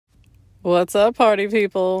What's up, party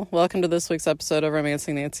people? Welcome to this week's episode of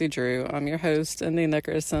Romancing Nancy Drew. I'm your host, Indy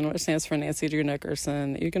Nickerson, which stands for Nancy Drew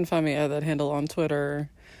Nickerson. You can find me at that handle on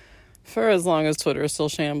Twitter for as long as Twitter is still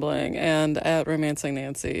shambling, and at Romancing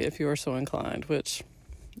Nancy if you are so inclined, which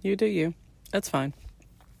you do you. That's fine.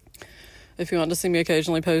 If you want to see me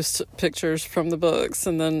occasionally post pictures from the books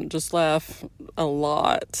and then just laugh a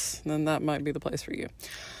lot, then that might be the place for you.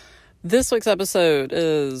 This week's episode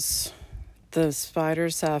is the Spider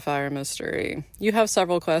Sapphire mystery. You have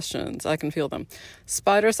several questions. I can feel them.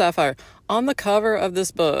 Spider Sapphire. On the cover of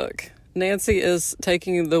this book, Nancy is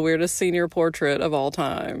taking the weirdest senior portrait of all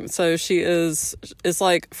time. So it's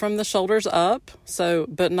like from the shoulders up,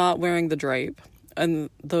 but not wearing the drape and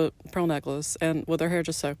the pearl necklace and with her hair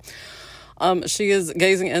just so. She is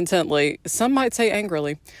gazing intently, some might say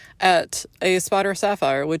angrily, at a spider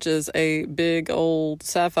sapphire, which is a big old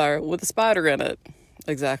sapphire with a spider in it.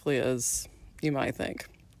 Exactly as you might think.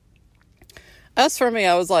 As for me,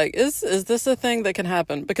 I was like, is this a thing that can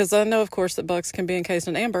happen? Because I know, of course, that books can be encased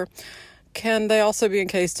in amber. Can they also be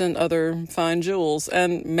encased in other fine jewels?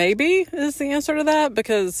 And maybe is the answer to that,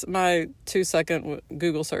 because my 2-second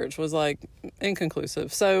Google search was like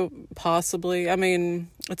inconclusive. So possibly, I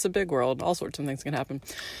mean, it's a big world. All sorts of things can happen.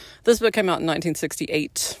 This book came out in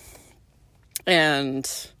 1968.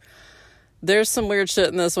 And there's some weird shit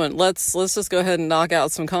in this one. Let's just go ahead and knock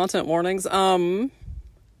out some content warnings. We're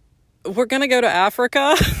gonna go to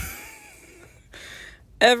Africa.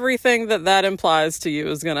 Everything that implies to you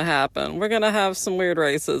is gonna happen. We're gonna have some weird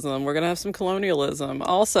racism. We're gonna have some colonialism.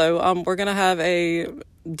 Also, we're gonna have a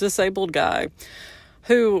disabled guy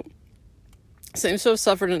who seems to have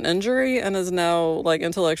suffered an injury and is now like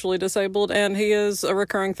intellectually disabled, and he is a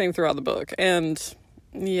recurring theme throughout the book. And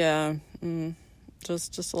yeah,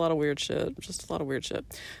 just a lot of weird shit. Just a lot of weird shit.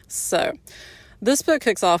 So, this book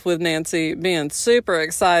kicks off with Nancy being super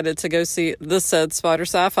excited to go see the said Spider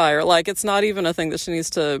Sapphire. Like, it's not even a thing that she needs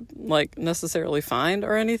to, like, necessarily find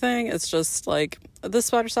or anything. It's just, like, the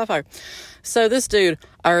Spider Sapphire. So, this dude,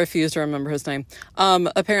 I refuse to remember his name,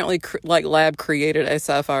 apparently, lab created a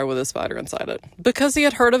sapphire with a spider inside it. Because he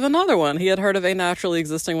had heard of another one. He had heard of a naturally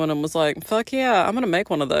existing one and was like, fuck yeah, I'm gonna make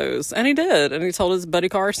one of those. And he did. And he told his buddy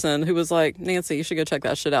Carson, who was like, Nancy, you should go check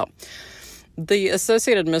that shit out. The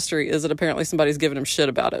associated mystery is that apparently somebody's giving him shit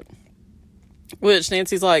about it. Which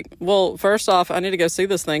Nancy's like, well, first off, I need to go see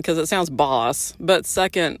this thing because it sounds boss. But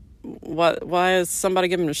second, why is somebody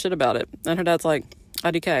giving him shit about it? And her dad's like,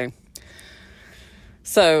 IDK.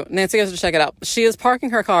 So Nancy goes to check it out. She is parking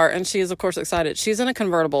her car and she is, of course, excited. She's in a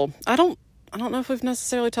convertible. I don't know if we've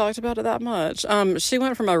necessarily talked about it that much. She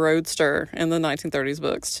went from a roadster in the 1930s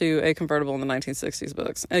books to a convertible in the 1960s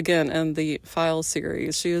books. Again, in the Files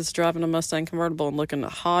series, she is driving a Mustang convertible and looking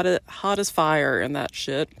hot as fire in that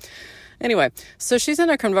shit. Anyway, so she's in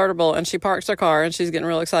a convertible and she parks her car and she's getting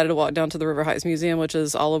real excited to walk down to the River Heights Museum, which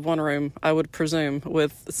is all of one room, I would presume,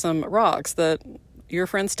 with some rocks that your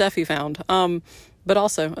friend Steffi found, but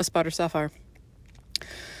also a spider sapphire.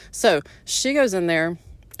 So she goes in there.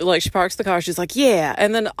 Like, she parks the car, she's like, yeah,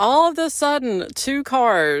 and then all of a sudden, 2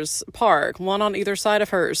 cars park, one on either side of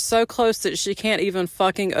her, so close that she can't even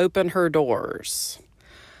fucking open her doors.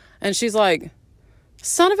 And she's like,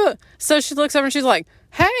 son of a... So she looks over and she's like,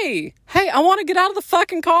 hey, I want to get out of the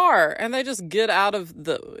fucking car. And they just get out of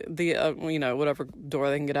the whatever door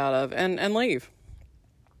they can get out of and leave.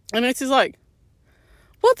 And Nancy's like,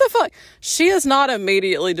 what the fuck? She is not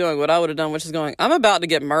immediately doing what I would have done, which is going, I'm about to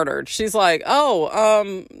get murdered. She's like,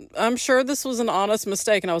 I'm sure this was an honest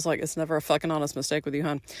mistake. And I was like, it's never a fucking honest mistake with you,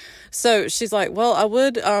 hon. So she's like, well, I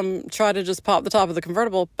would try to just pop the top of the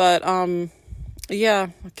convertible, but yeah,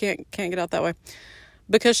 I can't get out that way.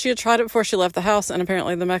 Because she had tried it before she left the house, and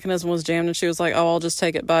apparently the mechanism was jammed, and she was like, oh, I'll just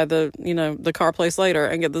take it by the car place later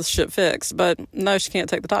and get this shit fixed. But no, she can't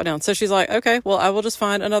take the top down. So she's like, okay, well, I will just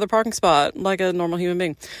find another parking spot like a normal human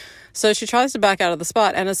being. So she tries to back out of the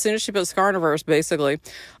spot, and as soon as she puts the car in reverse, basically,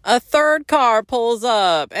 a third car pulls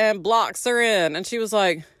up and blocks her in. And she's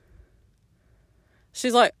like,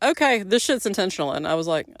 okay, this shit's intentional. And I was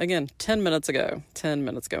like, again, 10 minutes ago,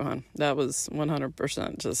 hon. That was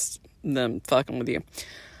 100% just them fucking with you.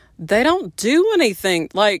 They don't do anything.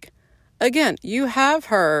 Like, again, you have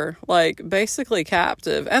her, like, basically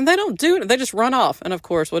captive, and they don't do it. They just run off. And of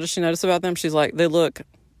course, what does she notice about them? She's like, they look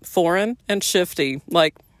foreign and shifty,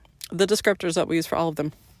 like the descriptors that we use for all of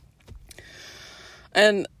them.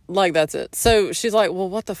 And like, that's it. So she's like, well,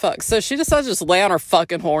 what the fuck? So she decides to just lay on her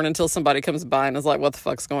fucking horn until somebody comes by and is like, what the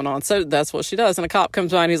fuck's going on? So that's what she does. And a cop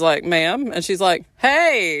comes by and he's like, ma'am. And she's like,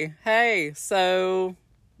 hey, so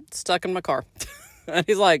stuck in my car. And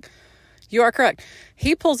he's like, You are correct.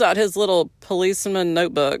 He pulls out his little policeman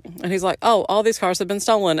notebook and he's like, oh, all these cars have been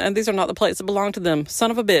stolen and these are not the plates that belong to them. Son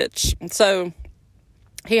of a bitch. So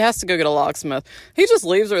he has to go get a locksmith. He just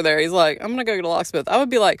leaves her there. He's like, I'm going to go get a locksmith. I would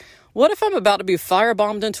be like, what if I'm about to be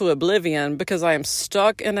firebombed into oblivion because I am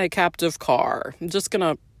stuck in a captive car? I'm just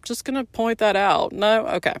going to point that out. No?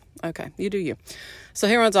 Okay. You do you. So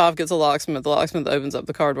he runs off, gets a locksmith. The locksmith opens up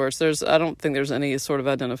the car doors. I don't think there's any sort of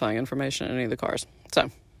identifying information in any of the cars. So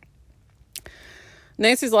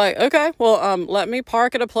Nancy's like, okay, well, let me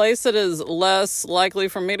park at a place that is less likely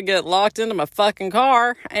for me to get locked into my fucking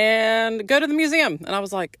car and go to the museum. And I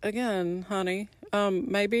was like, again, honey,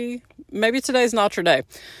 maybe today's not your day.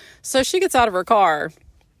 So she gets out of her car.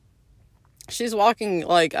 She's walking,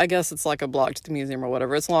 like, I guess it's like a block to the museum or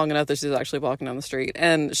whatever. It's long enough that she's actually walking down the street.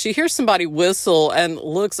 And she hears somebody whistle and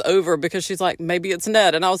looks over because she's like, maybe it's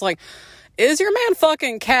Ned. And I was like, is your man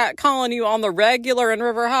fucking cat calling you on the regular in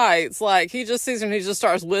River Heights? Like, he just sees him and he just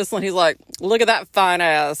starts whistling. He's like, look at that fine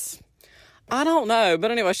ass. I don't know.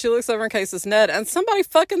 But anyway, she looks over in case it's Ned and somebody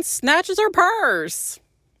fucking snatches her purse.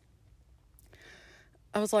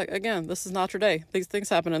 I was like, again, this is not your day. These things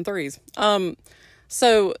happen in threes.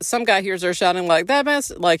 So some guy hears her shouting like, that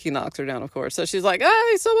mess, like he knocks her down, of course. So she's like,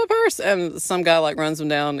 he stole my purse. And some guy like runs him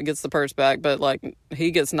down and gets the purse back, but like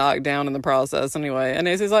he gets knocked down in the process anyway. And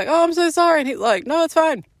he's like, oh, I'm so sorry. And he's like, no, it's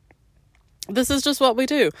fine. This is just what we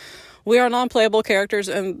do. We are non-playable characters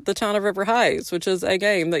in the town of River Heights, which is a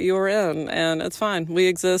game that you are in, and it's fine. We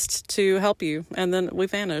exist to help you, and then we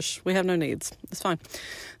vanish. We have no needs. It's fine.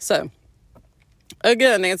 So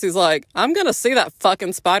again, Nancy's like, I'm going to see that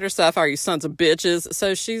fucking spider sapphire, you sons of bitches.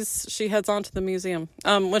 So she heads on to the museum.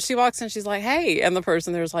 When she walks in, she's like, hey. And the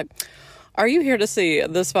person there's like, are you here to see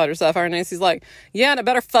the spider sapphire? And Nancy's like, yeah, and it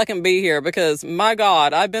better fucking be here because, my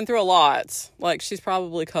God, I've been through a lot. Like, she's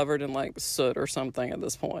probably covered in, like, soot or something at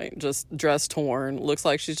this point. Just dress torn. Looks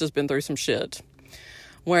like she's just been through some shit.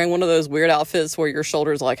 Wearing one of those weird outfits where your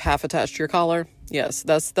shoulder's, like, half attached to your collar. Yes,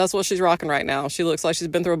 that's what she's rocking right now. She looks like she's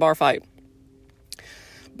been through a bar fight.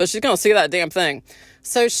 But she's going to see that damn thing.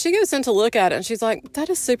 So she goes in to look at it, and she's like, that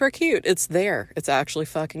is super cute. It's there. It's actually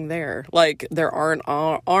fucking there. Like, there aren't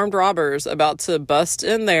armed robbers about to bust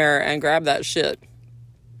in there and grab that shit.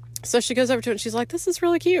 So she goes over to it, and she's like, this is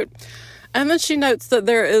really cute. And then she notes that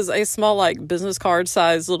there is a small, like, business card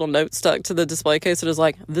size little note stuck to the display case that is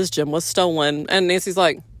like, this gem was stolen. And Nancy's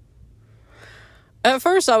like, at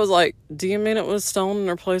first I was like, do you mean it was stolen and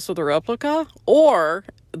replaced with a replica? Or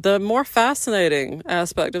the more fascinating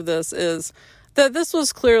aspect of this is that this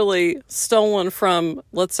was clearly stolen from,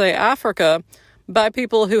 let's say, Africa by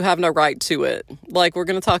people who have no right to it. Like, we're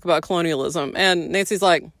going to talk about colonialism. And Nancy's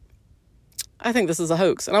like, I think this is a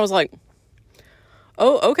hoax. And I was like,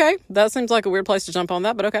 oh, okay. That seems like a weird place to jump on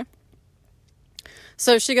that, but okay.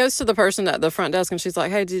 So she goes to the person at the front desk and she's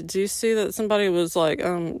like, hey, do you see that somebody was like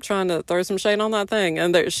trying to throw some shade on that thing?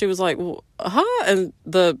 And she was like, huh? And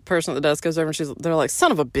the person at the desk goes over and they're like,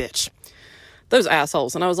 son of a bitch. Those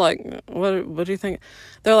assholes. And I was like, what do you think?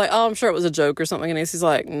 They're like, oh, I'm sure it was a joke or something. And Nancy's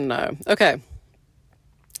like, no. Okay.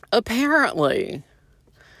 Apparently,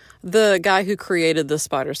 the guy who created the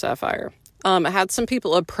spider sapphire had some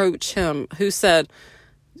people approach him who said,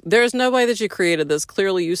 there's no way that you created this.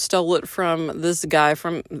 Clearly, you stole it from this guy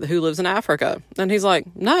who lives in Africa. And he's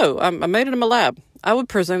like, no, I made it in my lab. I would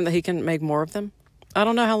presume that he can make more of them. I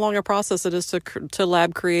don't know how long a process it is to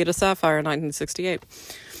lab create a sapphire in 1968.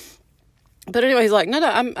 But anyway, he's like,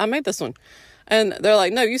 no, I made this one. And they're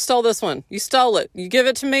like, no, you stole this one. You stole it. You give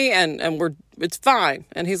it to me and it's fine.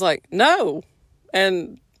 And he's like, no.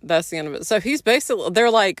 And that's the end of it. So they're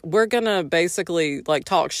like, we're going to basically like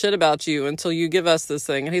talk shit about you until you give us this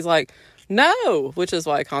thing. And he's like, no, which is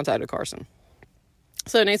why I contacted Carson.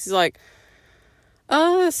 So Nancy's like,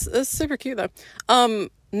 it's super cute though.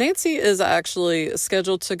 Nancy is actually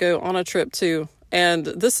scheduled to go on a trip too. And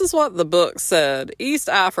this is what the book said. East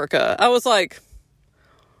Africa. I was like,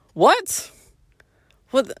 what?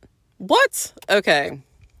 What? Okay.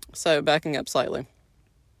 So backing up slightly.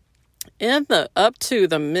 Up to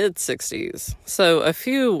the mid-60s, so a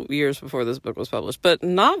few years before this book was published, but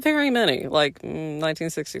not very many, like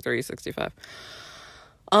 1963, 65.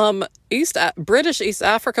 British East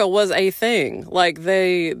Africa was a thing. Like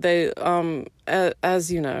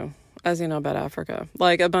as you know about Africa,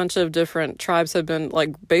 like a bunch of different tribes have been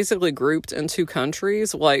like basically grouped into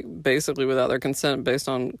countries, like basically without their consent based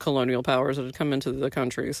on colonial powers that had come into the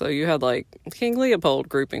country. So you had like King Leopold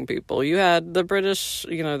grouping people. You had the British,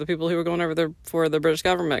 the people who were going over there for the British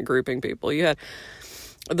government grouping people. You had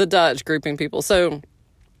the Dutch grouping people. So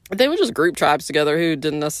they would just group tribes together who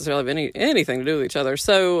didn't necessarily have anything to do with each other.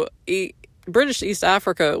 So British East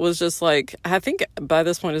Africa was just like, I think by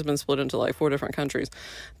this point it's been split into like 4 different countries.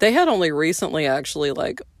 They had only recently actually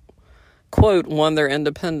like, quote, won their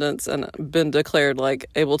independence and been declared like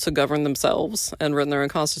able to govern themselves and written their own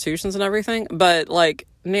constitutions and everything. But like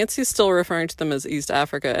Nancy's still referring to them as East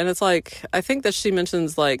Africa. And it's like, I think that she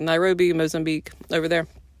mentions like Nairobi, Mozambique over there.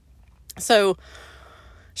 So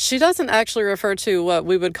she doesn't actually refer to what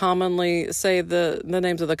we would commonly say the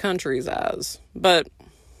names of the countries as. But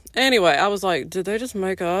anyway, I was like, did they just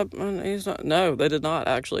make up? No, they did not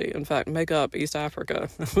actually, in fact, make up East Africa.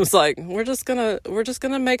 I was like, we're just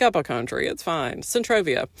gonna make up a country. It's fine.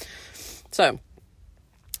 Centrovia. So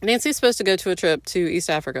Nancy's supposed to go to a trip to East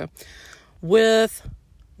Africa with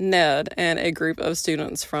Ned and a group of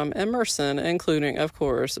students from Emerson, including, of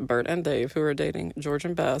course, Bert and Dave, who are dating George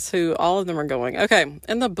and Bess, who all of them are going. Okay,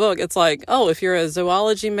 in the book, it's like, oh, if you're a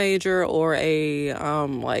zoology major or a,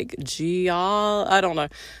 like, I don't know.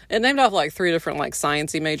 It named off, like, 3 different, like,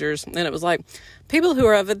 sciencey majors, and it was like, people who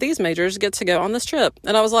are of these majors get to go on this trip.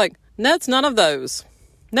 And I was like, Ned's none of those.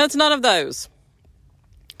 Ned's none of those.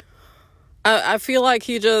 I feel like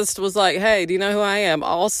he just was like, hey, do you know who I am?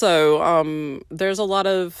 Also, there's a lot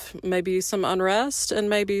of maybe some unrest and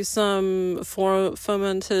maybe some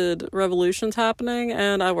fomented revolutions happening,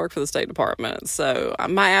 and I work for the State Department, so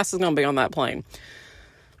my ass is going to be on that plane.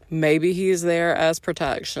 Maybe he's there as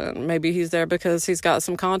protection. Maybe he's there because he's got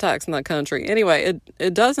some contacts in that country. Anyway,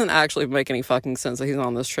 it doesn't actually make any fucking sense that he's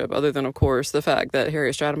on this trip, other than, of course, the fact that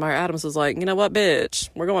Harriet Stratemeyer Adams was like, you know what, bitch?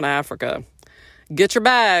 We're going to Africa. Get your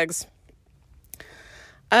bags.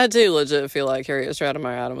 I do legit feel like Harriet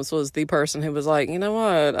Stratemeyer Adams was the person who was like, you know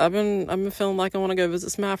what, I've been feeling like I want to go visit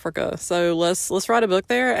some Africa, so let's write a book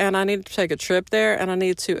there, and I need to take a trip there, and I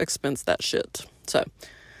need to expense that shit. So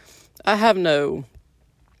I have no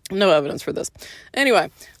evidence for this. Anyway,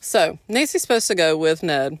 so Nancy's supposed to go with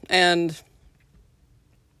Ned, and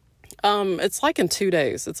it's like in 2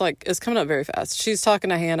 days. It's like, it's coming up very fast. She's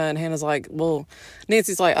talking to Hannah, and Hannah's like, well,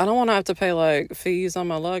 Nancy's like, I don't want to have to pay like fees on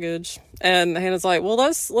my luggage. And Hannah's like, well,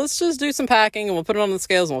 let's just do some packing and we'll put it on the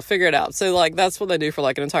scales and we'll figure it out. So like, that's what they do for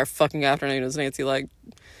like an entire fucking afternoon, is Nancy like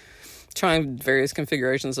trying various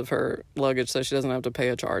configurations of her luggage so she doesn't have to pay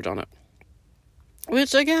a charge on it.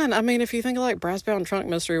 Which again, I mean, if you think of like Brass Bound Trunk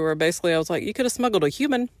Mystery, where basically I was like, you could have smuggled a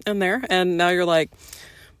human in there, and now you're like,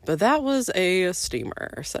 but that was a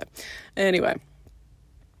steamer. So anyway,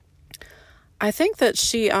 I think that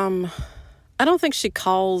she, I don't think she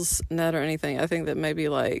calls Ned or anything. I think that maybe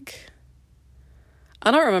like, I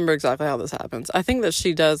don't remember exactly how this happens. I think that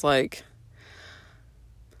she does like,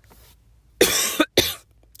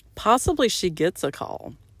 possibly she gets a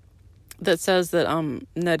call that says that,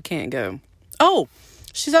 Ned can't go. Oh,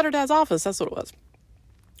 she's at her dad's office. That's what it was.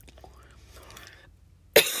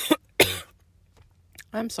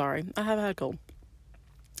 I'm sorry. I have had a cold.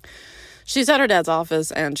 She's at her dad's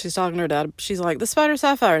office, and she's talking to her dad. She's like, the spider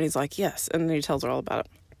Sapphire. And he's like, yes. And then he tells her all about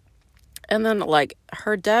it. And then, like,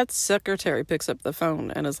 her dad's secretary picks up the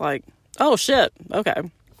phone and is like, oh, shit. Okay.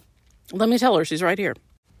 Let me tell her. She's right here.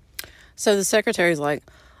 So the secretary's like,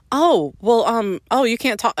 oh, well, oh, you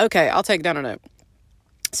can't talk. Okay, I'll take down a note.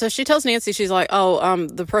 So she tells Nancy, she's like, oh,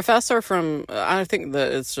 the professor from, I think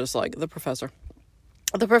that it's just like the professor.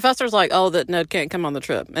 The professor's like, oh, that Ned can't come on the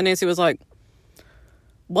trip. And Nancy was like,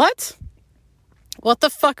 what? What the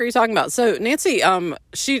fuck are you talking about? So Nancy,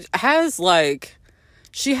 she has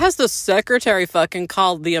the secretary fucking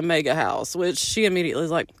called the Omega House, which she immediately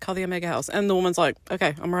is like, call the Omega House. And the woman's like,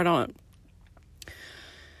 okay, I'm right on it.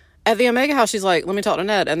 At the Omega House, she's like, let me talk to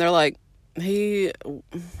Ned. And they're like, they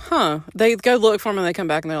go look for him, and they come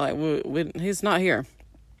back, and they're like, he's not here.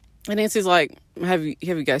 And Nancy's like, have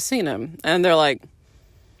you guys seen him? And they're like,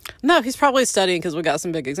 no, he's probably studying because we got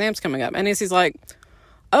some big exams coming up. And Nancy's like,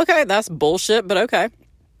 okay, that's bullshit, but okay.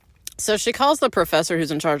 So she calls the professor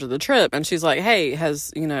who's in charge of the trip, and she's like, hey,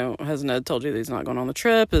 has Ned told you that he's not going on the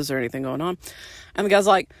trip? Is there anything going on? And the guy's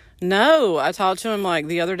like, no, I talked to him like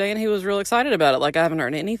the other day, and he was real excited about it. Like, I haven't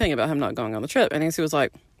heard anything about him not going on the trip. And Nancy was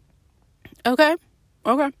like, okay.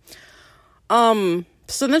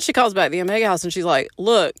 So then she calls back the Omega House, and she's like,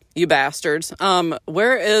 look, you bastards,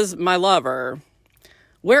 where is my lover?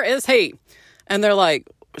 Where is he? And they're like,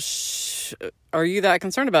 are you that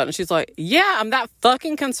concerned about it? And she's like, yeah, I'm that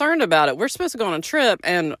fucking concerned about it. We're supposed to go on a trip,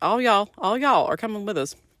 and all y'all are coming with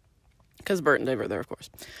us. Because Bert and Dave are there, of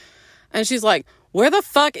course. And she's like, where the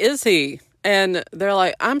fuck is he? And they're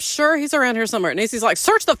like, I'm sure he's around here somewhere. And Nancy's like,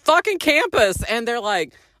 search the fucking campus. And they're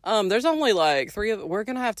like, there's only like 3 of, we're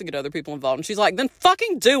going to have to get other people involved. And she's like, then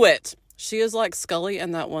fucking do it. She is like Scully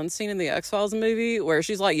in that one scene in the X-Files movie where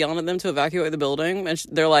she's like yelling at them to evacuate the building. And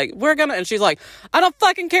they're like, and she's like, I don't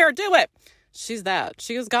fucking care. Do it. She's that.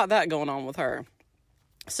 She has got that going on with her.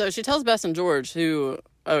 So she tells Bess and George, who,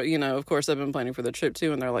 of course, they've been planning for the trip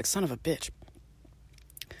too, and they're like, son of a bitch.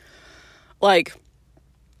 Like,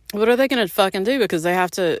 what are they going to fucking do? Because they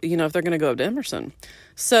have to, if they're going to go up to Emerson.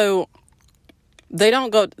 So they don't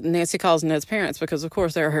go. Nancy calls Ned's parents because, of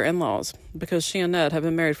course, they're her in-laws, because she and Ned have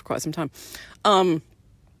been married for quite some time.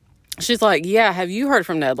 She's like, yeah, have you heard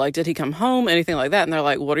from Ned? Like, did he come home? Anything like that? And they're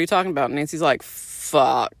like, what are you talking about? And Nancy's like,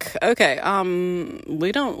 fuck. Okay,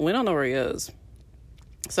 we don't know where he is.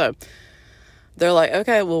 So they're like,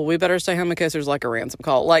 okay, well, we better stay home in case there's like a ransom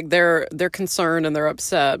call. Like, they're concerned and they're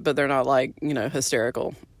upset, but they're not like,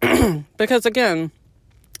 hysterical. Because again,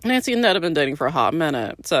 Nancy and Ned have been dating for a hot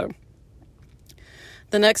minute. So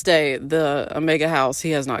the next day, the Omega house,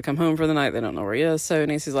 he has not come home for the night. They don't know where he is. So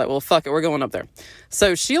Nancy's like, well, fuck it, we're going up there.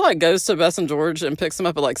 So she like goes to Bess and George and picks them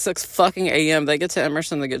up at like 6 fucking a.m. They get to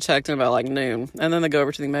Emerson, they get checked in about like noon. And then they go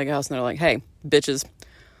over to the Omega house and they're like, hey, bitches,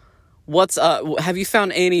 what's up? Have you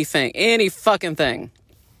found anything? Any fucking thing?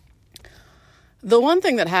 The one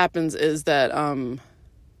thing that happens is that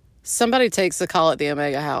somebody takes a call at the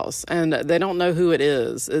Omega house and they don't know who it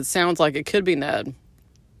is. It sounds like it could be Ned.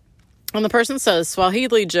 And the person says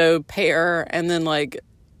Swahili Joe pair and then like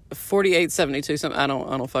 4872 something. I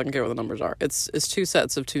don't fucking care what the numbers are. It's 2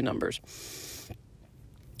 sets of 2 numbers.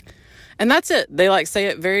 And that's it. They like say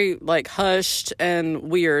it very like hushed and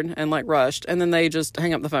weird and like rushed, and then they just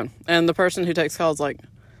hang up the phone. And the person who takes calls like,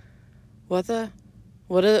 what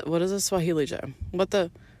is a Swahili Joe?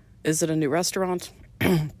 Is it a new restaurant?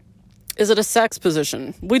 Is it a sex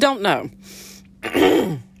position? We don't know.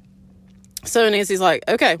 So Nancy's like,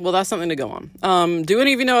 okay, well, that's something to go on. Do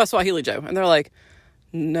any of you know a Swahili Joe? And they're like,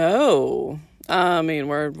 no. I mean,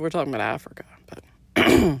 we're talking about Africa.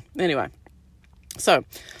 But anyway. So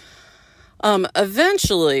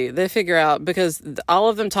eventually they figure out, because all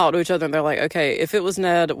of them talk to each other and they're like, okay, if it was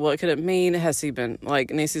Ned, what could it mean? Has he been, like,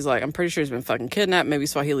 Nancy's like, I'm pretty sure he's been fucking kidnapped. Maybe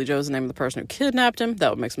Swahili Joe's the name of the person who kidnapped him. That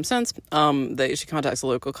would make some sense. She contacts the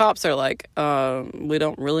local cops. They're like, we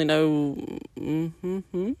don't really know.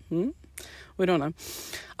 We don't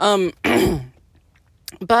know.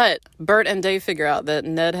 But Bert and Dave figure out that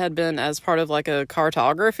Ned had been as part of like a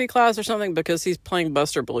cartography class or something, because he's playing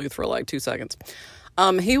Buster Bluth for like 2 seconds.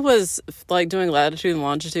 He was like doing latitude and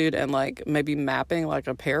longitude and like maybe mapping like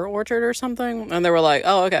a pear orchard or something. And they were like,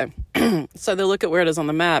 oh, okay. So they look at where it is on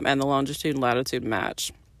the map and the longitude and latitude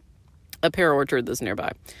match a pear orchard that's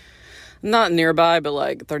nearby. Not nearby, but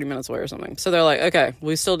like 30 minutes away or something. So they're like, okay,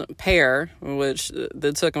 we still don't pear, which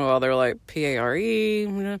it took them a while. They were like,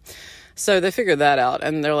 P-A-R-E. So they figured that out.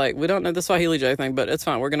 And they're like, we don't know the Swahili Joe thing, but it's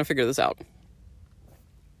fine. We're going to figure this out.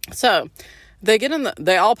 So they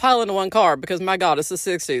they all pile into one car because, my God, it's the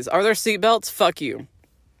 60s. Are there seatbelts? Fuck you.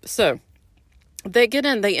 So they get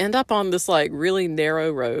in. They end up on this like really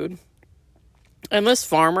narrow road. And this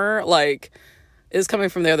farmer, like, is coming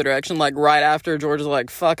from the other direction, like right after George is like,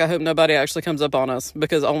 fuck, I hope nobody actually comes up on us,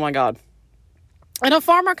 because oh my God. And a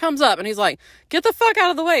farmer comes up and he's like, get the fuck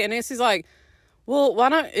out of the way. And Nancy's like, well, why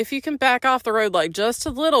not, if you can back off the road like just a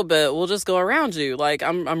little bit, we'll just go around you. Like,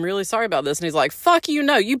 I'm really sorry about this. And he's like, fuck you,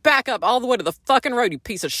 no, you back up all the way to the fucking road, you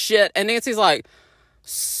piece of shit. And Nancy's like,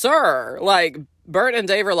 sir, like, Bert and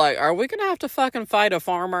Dave are like, are we gonna have to fucking fight a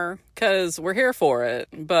farmer? Because we're here for it.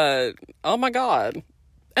 But oh my God.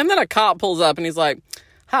 And then a cop pulls up and he's like,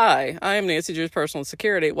 hi, I am Nancy Drew's personal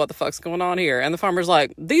security. What the fuck's going on here? And the farmer's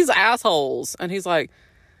like, these assholes. And he's like,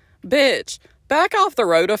 bitch, back off the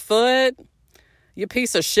road a foot, you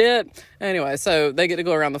piece of shit. Anyway, so they get to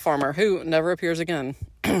go around the farmer, who never appears again.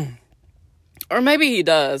 Or maybe he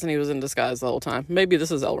does and he was in disguise the whole time. Maybe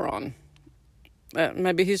this is Elron.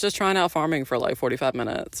 Maybe he's just trying out farming for like 45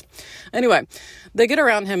 minutes. Anyway, they get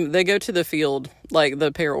around him. They go to the field, like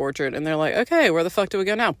the pear orchard, and they're like, okay, where the fuck do we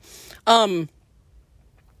go now?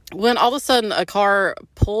 When all of a sudden a car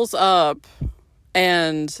pulls up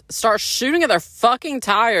and starts shooting at their fucking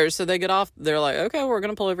tires. So they get off. They're like, okay, we're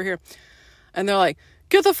going to pull over here. And they're like,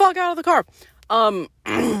 get the fuck out of the car.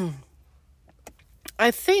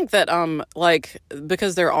 I think that, like,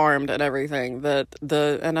 because they're armed and everything,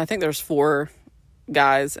 and I think there's 4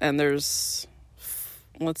 guys and there's,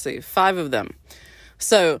 5 of them.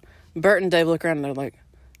 So Bert and Dave look around and they're like,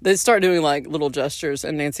 they start doing like little gestures,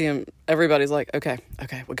 and Nancy and everybody's like, okay,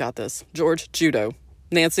 we got this. George, judo.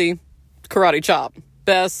 Nancy, karate chop.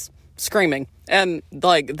 Bess, screaming. And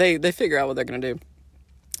like, they figure out what they're going to do.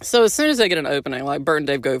 So as soon as they get an opening, like, Bert and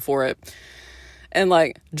Dave go for it. And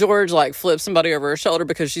like, George like flips somebody over her shoulder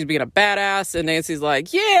because she's being a badass, and Nancy's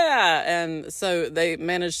like, yeah. And so they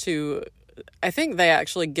manage to, I think they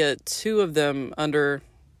actually get 2 of them under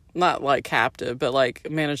not like captive, but like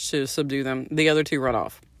managed to subdue them. The other 2 run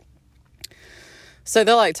off. So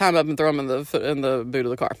they like tie him up and throw him in the boot of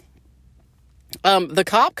the car. The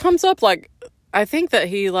cop comes up, like, I think that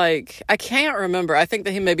he, like, I can't remember. I think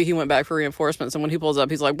that he went back for reinforcements. And when he pulls up,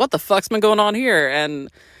 he's like, what the fuck's been going on here? And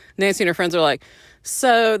Nancy and her friends are like,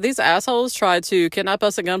 so these assholes tried to kidnap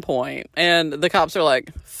us at gunpoint. And the cops are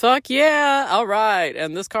like, fuck yeah, all right.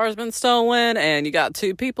 And this car's been stolen and you got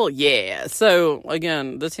 2 people. Yeah. So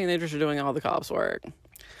again, the teenagers are doing all the cops' work.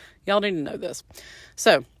 Y'all need to know this.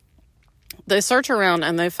 So they search around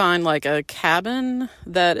and they find like a cabin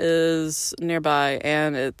that is nearby,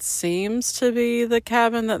 and it seems to be the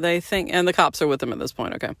cabin that they think, and the cops are with them at this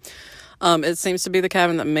point. Okay. It seems to be the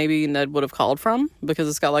cabin that maybe Ned would have called from, because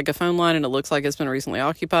it's got like a phone line and it looks like it's been recently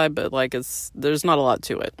occupied, but like there's not a lot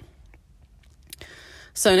to it.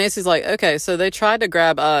 So Nancy's like, okay, so they tried to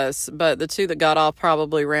grab us, but the 2 that got off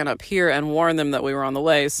probably ran up here and warned them that we were on the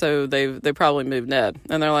way. So they probably moved Ned.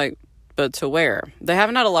 And they're like, but to where? They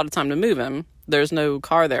haven't had a lot of time to move him. There's no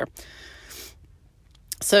car there.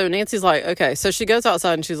 So Nancy's like, okay. So she goes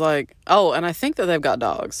outside and she's like, oh, and I think that they've got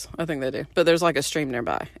dogs. I think they do. But there's like a stream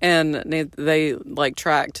nearby. And they like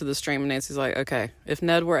track to the stream. And Nancy's like, okay, if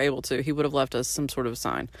Ned were able to, he would have left us some sort of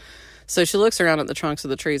sign. So she looks around at the trunks of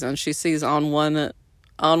the trees and she sees on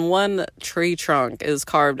one tree trunk is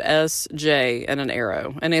carved S.J. and an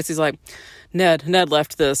arrow. And Nancy's like, Ned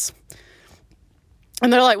left this.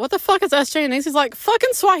 And they're like, what the fuck is S.J.? And Nancy's like,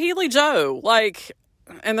 fucking Swahili Joe. Like,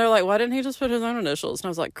 and they're like, why didn't he just put his own initials? And I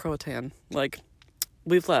was like, Croatan. Like,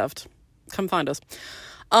 we've left. Come find us.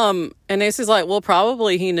 And Nancy's like, well,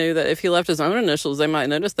 probably he knew that if he left his own initials, they might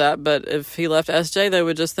notice that. But if he left S.J., they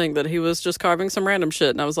would just think that he was just carving some random shit.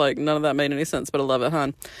 And I was like, none of that made any sense, but I love it,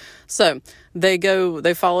 hun. So they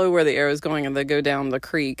follow where the arrow is going, and they go down the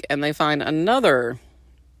creek, and they find another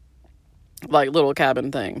like little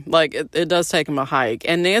cabin thing. Like it does take him a hike,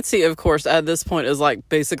 and Nancy of course at this point is like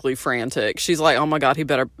basically frantic. She's like, oh my god, he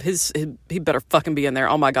better fucking be in there.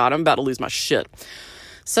 Oh my god, I'm about to lose my shit.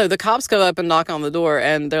 So the cops go up and knock on the door,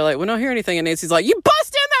 and they're like, we don't hear anything. And Nancy's like, you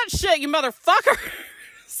bust in that shit, you motherfucker.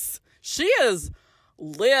 She is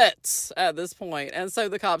lit at this point. And so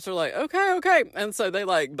the cops are like, okay. And so they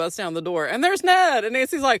like bust down the door, and there's Ned. And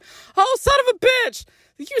Nancy's like, oh son of a bitch,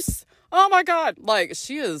 oh my god, like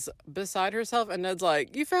she is beside herself. And Ned's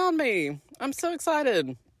like, you found me, I'm so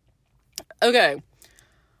excited. Okay.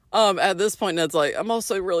 At this point, Ned's like, I'm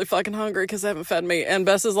also really fucking hungry because they haven't fed me. And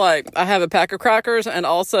Bess is like, I have a pack of crackers and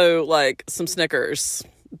also like some Snickers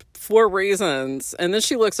for reasons. And then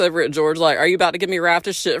she looks over at George like, are you about to give me a raft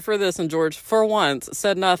of shit for this? And George, for once,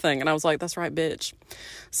 said nothing. And I was like, that's right, bitch.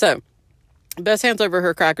 So Bess hands over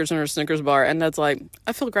her crackers and her Snickers bar, and Ned's like,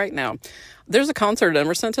 I feel great now. There's a concert at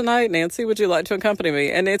Emerson tonight. Nancy, would you like to accompany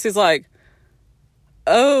me? And Nancy's like,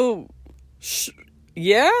 oh,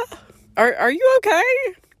 yeah? Are you okay?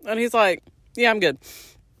 And he's like, yeah, I'm good.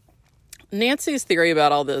 Nancy's theory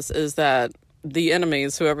about all this is that the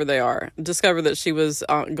enemies, whoever they are, discovered that she was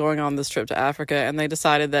going on this trip to Africa, and they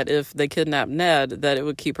decided that if they kidnapped Ned, that it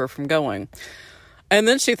would keep her from going. And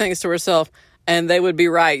then she thinks to herself, and they would be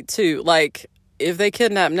right too. Like, if they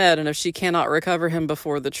kidnap Ned and if she cannot recover him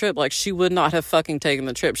before the trip, like, she would not have fucking taken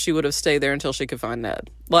the trip. She would have stayed there until she could find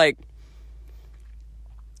Ned. Like,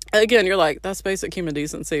 again, you're like, that's basic human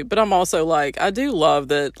decency. But I'm also like, I do love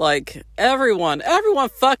that, like, everyone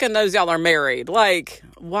fucking knows y'all are married. Like,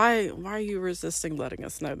 why are you resisting letting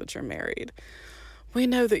us know that you're married? We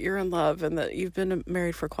know that you're in love and that you've been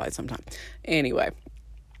married for quite some time. Anyway,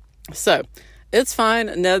 so it's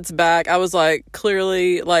fine. Ned's back. I was like,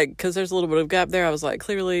 clearly, like, because there's a little bit of gap there. I was like,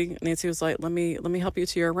 clearly, Nancy was like, let me help you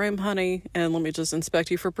to your room, honey, and let me just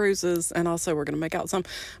inspect you for bruises, and also we're going to make out some.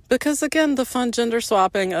 Because, again, the fun gender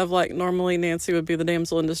swapping of, like, normally Nancy would be the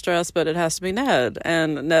damsel in distress, but it has to be Ned.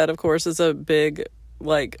 And Ned, of course, is a big,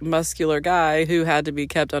 like, muscular guy who had to be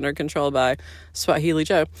kept under control by Swahili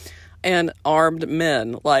Joe and armed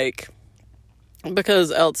men, like,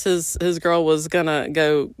 because else his girl was gonna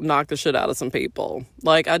go knock the shit out of some people.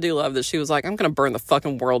 Like, I do love that she was like, I'm gonna burn the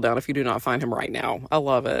fucking world down if you do not find him right now. I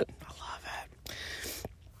love it.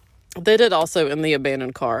 They did also, in the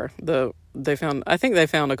abandoned car, I think they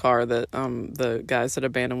found a car that the guys had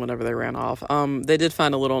abandoned whenever they ran off. They did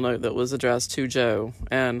find a little note that was addressed to Joe,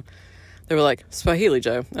 and they were like, Swahili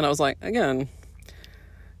Joe. And I was like, again,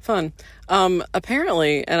 fun.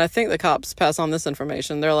 Apparently, and I think the cops pass on this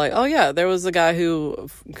information, they're like, oh yeah, there was a guy who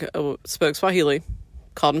spoke Swahili,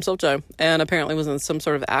 called himself Joe, and apparently was in some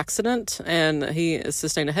sort of accident, and he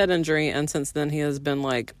sustained a head injury, and since then he has been,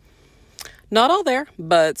 like, not all there,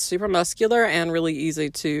 but super muscular and really easy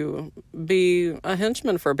to be a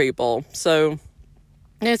henchman for people. So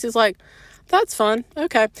Nancy's like, that's fun.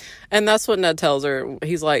 Okay. And that's what Ned tells her.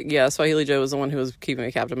 He's like, yeah, Swahili Joe was the one who was keeping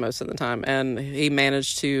me captive most of the time. And he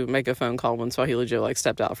managed to make a phone call when Swahili Joe like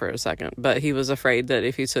stepped out for a second. But he was afraid that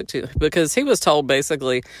if he took to, because he was told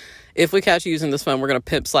basically, if we catch you using this phone, we're going to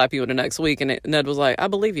pimp slap you into next week. And Ned was like, I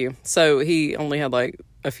believe you. So he only had like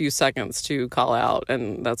a few seconds to call out.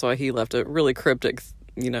 And that's why he left a really cryptic,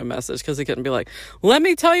 message, because he couldn't be like, let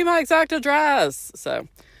me tell you my exact address. So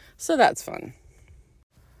that's fun.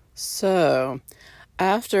 So,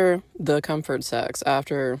 after the comfort sex,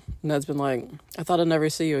 after Ned's been like, I thought I'd never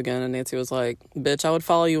see you again, and Nancy was like, bitch, I would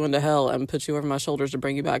follow you into hell and put you over my shoulders to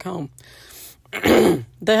bring you back home. They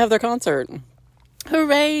have their concert.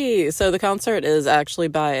 Hooray! So the concert is actually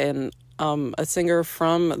by a singer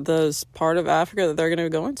from the part of Africa that they're going to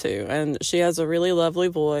go into, and she has a really lovely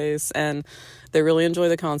voice, and they really enjoy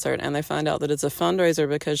the concert, and they find out that it's a fundraiser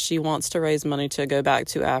because she wants to raise money to go back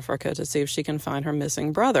to Africa to see if she can find her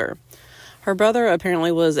missing brother. Her brother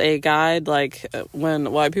apparently was a guide, like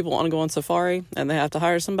when white people want to go on safari and they have to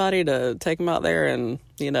hire somebody to take them out there and,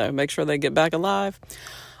 make sure they get back alive.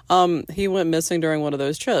 He went missing during one of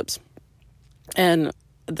those trips. And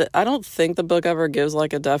I don't think the book ever gives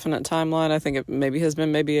like a definite timeline. I think it maybe has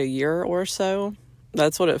been maybe a year or so.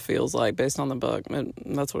 That's what it feels like based on the book. And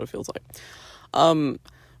that's what it feels like.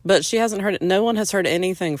 But she hasn't heard it. No one has heard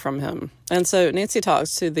anything from him. And so Nancy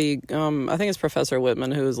talks to the, I think it's Professor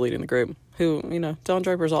Whitman who is leading the group, who, Don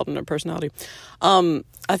Draper's alternate personality.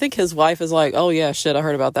 I think his wife is like, oh yeah, shit, I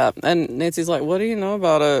heard about that. And Nancy's like, what do you know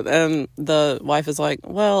about it? And the wife is like,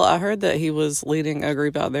 well, I heard that he was leading a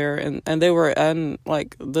group out there and they were in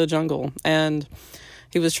like the jungle, and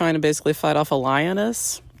he was trying to basically fight off a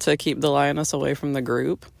lioness to keep the lioness away from the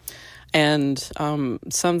group. And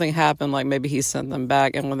something happened, like maybe he sent them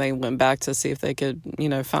back, and when they went back to see if they could,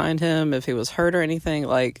 find him, if he was hurt or anything,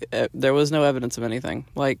 like there was no evidence of anything,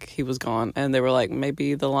 like he was gone. And they were like,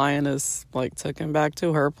 maybe the lioness like took him back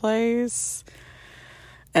to her place,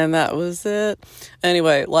 and that was it.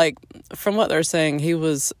 Anyway, like from what they're saying, he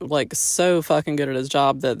was like so fucking good at his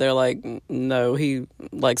job that they're like, no, he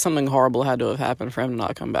like something horrible had to have happened for him to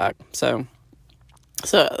not come back. So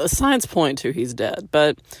the signs point to he's dead,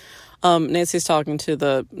 but Nancy's talking to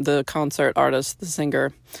the concert artist, the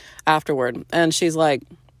singer, afterward, and she's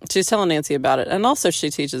telling Nancy about it, and also she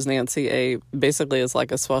teaches Nancy basically it's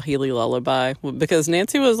like a Swahili lullaby, because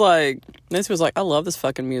Nancy was like, I love this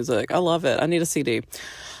fucking music, I love it, I need a CD.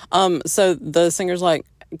 So the singer's like,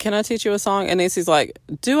 can I teach you a song? And Nancy's like,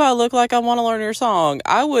 do I look like I want to learn your song?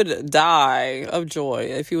 I would die of joy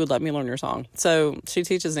if you would let me learn your song. So she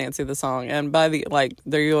teaches Nancy the song, and by the, like,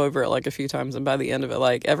 they go over it like a few times, and by the end of it,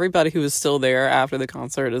 like, everybody who was still there after the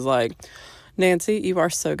concert is like, Nancy, you are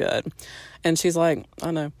so good. And she's like,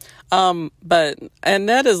 I know. And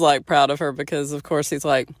Ned is like proud of her because of course he's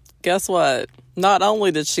like, guess what? Not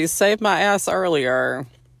only did she save my ass earlier,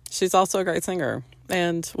 she's also a great singer.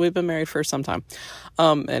 And we've been married for some time.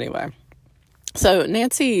 Anyway. So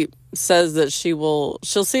Nancy says that she'll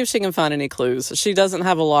see if she can find any clues. She doesn't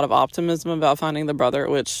have a lot of optimism about finding the brother,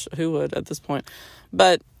 which who would at this point?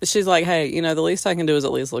 But she's like, hey, the least I can do is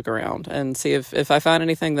at least look around and see if I find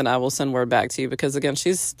anything, then I will send word back to you. Because again,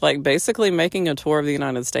 she's like basically making a tour of the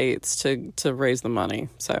United States to raise the money.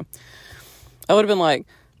 So I would have been like,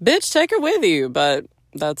 bitch, take her with you. But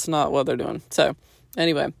that's not what they're doing. So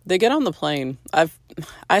anyway, they get on the plane.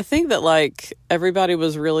 I think that like everybody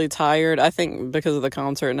was really tired. I think because of the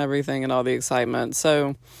concert and everything and all the excitement.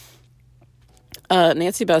 So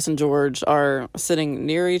Nancy, Bess, and George are sitting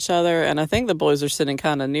near each other, and I think the boys are sitting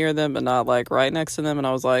kind of near them, but not like right next to them. And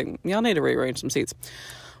I was like, y'all need to rearrange some seats.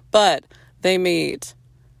 But they meet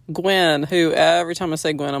Gwen, who every time I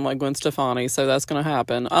say Gwen, I'm like Gwen Stefani, so that's gonna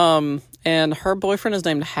happen. And her boyfriend is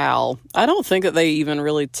named Hal. I don't think that they even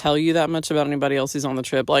really tell you that much about anybody else who's on the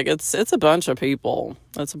trip. Like it's a bunch of people.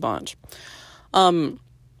 It's a bunch.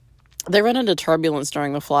 They run into turbulence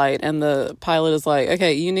during the flight, and the pilot is like,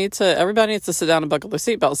 okay, everybody needs to sit down and buckle their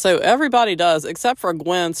seatbelts. So everybody does, except for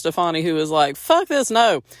Gwen Stefani, who is like, fuck this,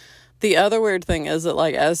 no. The other weird thing is that,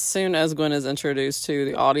 like, as soon as Gwen is introduced to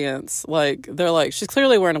the audience, like, they're like, she's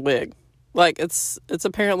clearly wearing a wig. Like, it's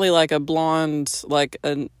apparently, like, a blonde, like,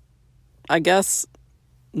 I guess,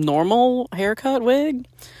 normal haircut wig.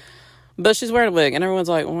 But she's wearing a wig, and everyone's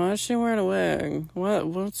like, why is she wearing a wig?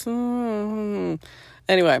 What's...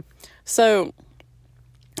 Anyway, so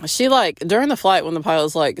she, like, during the flight when the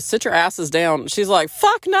pilot's like, sit your asses down, she's like,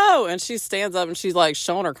 fuck no! And she stands up and she's, like,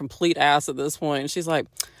 showing her complete ass at this point. And she's like,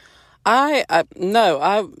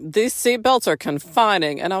 These seatbelts are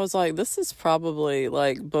confining. And I was like, this is probably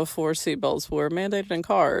like before seatbelts were mandated in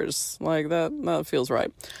cars. Like that feels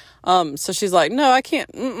right. So she's like, no, I can't.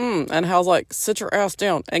 And Hal's like, sit your ass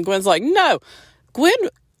down. And Gwen's like, no. Gwen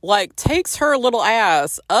like takes her little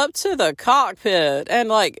ass up to the cockpit and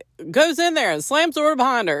like goes in there and slams the door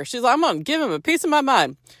behind her. She's like, I'm going to give him a piece of my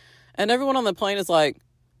mind. And everyone on the plane is like,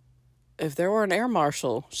 if there were an air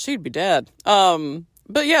marshal, she'd be dead.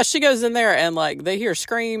 But yeah, she goes in there and like they hear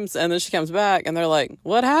screams and then she comes back and they're like,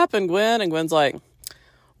 what happened, Gwen? And Gwen's like,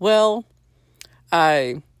 well,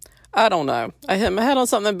 I don't know. I hit my head on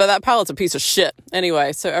something, but that pilot's a piece of shit.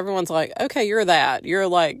 Anyway, so everyone's like, okay, you're that. You're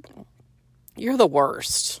the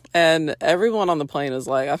worst. And everyone on the plane is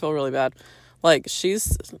like, I feel really bad. Like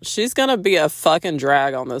she's gonna be a fucking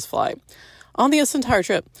drag on this flight. On this entire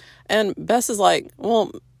trip. And Bess is like,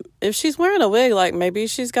 well, if she's wearing a wig, like, maybe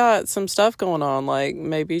she's got some stuff going on. Like,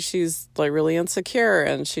 maybe she's, like, really insecure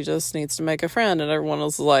and she just needs to make a friend. And everyone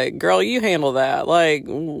else is like, girl, you handle that. Like,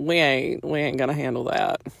 we ain't gonna handle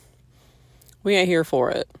that. We ain't here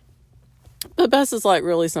for it. But Bess is, like,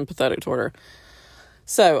 really sympathetic toward her.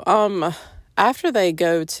 So, after they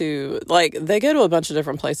go to a bunch of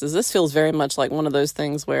different places. This feels very much like one of those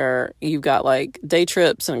things where you've got, like, day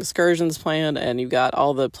trips and excursions planned and you've got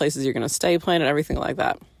all the places you're going to stay planned and everything like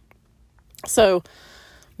that. So,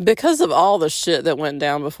 because of all the shit that went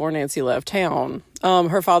down before Nancy left town,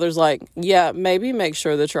 her father's like, yeah, maybe make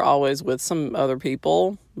sure that you're always with some other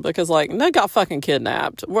people. Because, like, Ned got fucking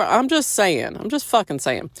kidnapped. I'm just fucking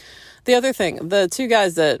saying. The other thing, the two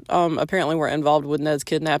guys that apparently were involved with Ned's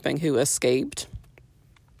kidnapping who escaped,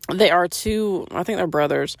 they are I think they're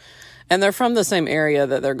brothers, and they're from the same area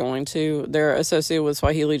that they're going to. They're associated with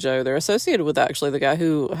Swahili Joe. They're associated with actually the guy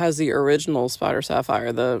who has the original Spider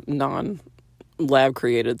Sapphire, the non-lab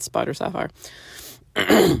created Spider Sapphire.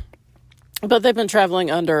 But they've been traveling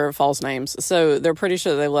under false names, so they're pretty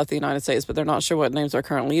sure they left the United States, but they're not sure what names they're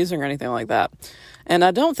currently using or anything like that. And I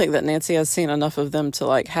don't think that Nancy has seen enough of them to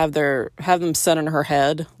like have them set in her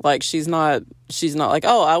head. Like she's not like,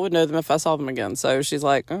 oh, I would know them if I saw them again. So she's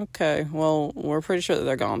like, okay, well, we're pretty sure that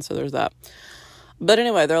they're gone, so there's that. But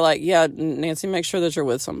anyway, they're like, yeah, Nancy, make sure that you're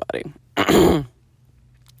with somebody.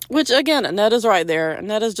 Which, again, Ned is right there.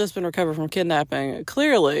 Ned has just been recovered from kidnapping.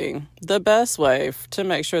 Clearly, the best way to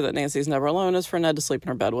make sure that Nancy's never alone is for Ned to sleep in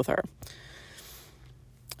her bed with her.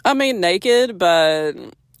 I mean, naked, but,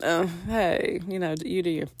 hey, you do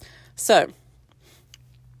you. So,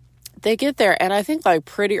 they get there, and I think, like,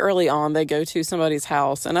 pretty early on, they go to somebody's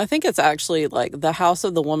house. And I think it's actually, like, the house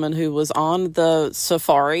of the woman who was on the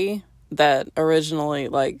safari that originally,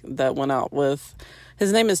 like, that went out with...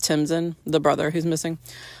 His name is Timson, the brother who's missing.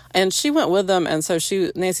 And she went with them, and so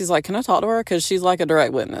Nancy's like, can I talk to her? Because she's like a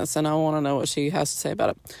direct witness, and I want to know what she has to say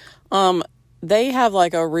about it. They have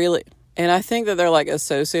like a really, and I think that they're like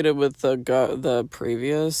associated with the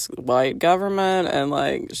previous white government, and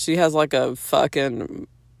like she has like a fucking,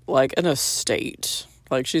 like an estate.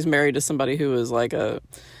 Like she's married to somebody who is like a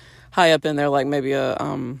high up in there, like maybe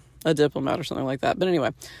a diplomat or something like that. But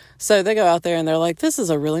anyway, so they go out there and they're like, this is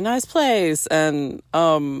a really nice place. And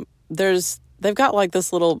they've got like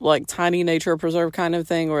this little like tiny nature preserve kind of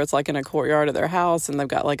thing where it's like in a courtyard of their house, and they've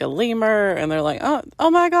got like a lemur, and they're like,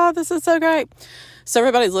 oh my God, this is so great. So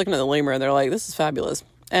everybody's looking at the lemur and they're like, this is fabulous.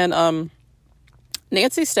 And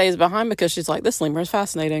Nancy stays behind because she's like, this lemur is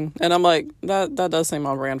fascinating. And I'm like, that does seem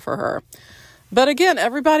on brand for her. But again,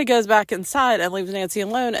 everybody goes back inside and leaves Nancy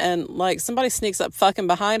alone, and like somebody sneaks up fucking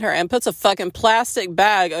behind her and puts a fucking plastic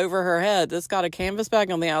bag over her head that's got a canvas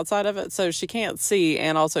bag on the outside of it so she can't see,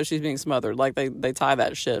 and also she's being smothered. Like they tie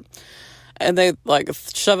that shit. And they like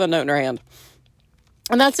shove a note in her hand.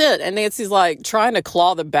 And that's it. And Nancy's like trying to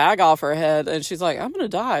claw the bag off her head, and she's like, I'm gonna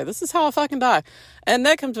die. This is how I fucking die. And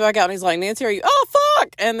Ned comes back out and he's like, Nancy, are you? Oh, fuck!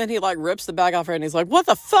 And then he like rips the bag off her and he's like, what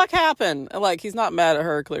the fuck happened? And like, he's not mad at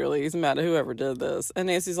her, clearly. He's mad at whoever did this. And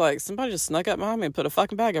Nancy's like, somebody just snuck up behind me and put a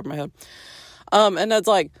fucking bag over my head. And Ned's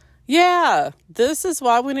like, yeah, this is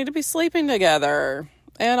why we need to be sleeping together.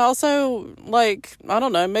 And also, like, I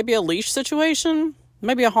don't know, maybe a leash situation?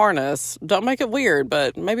 Maybe a harness. Don't make it weird,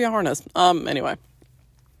 but maybe a harness. Anyway.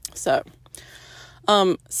 So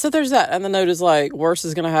there's that. And the note is like, worse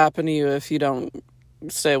is going to happen to you if you don't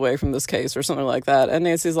stay away from this case or something like that. And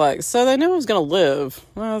Nancy's like, so they knew I was going to live.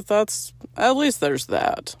 Well, at least there's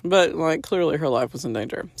that. But like, clearly her life was in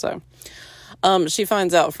danger. So, she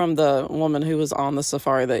finds out from the woman who was on the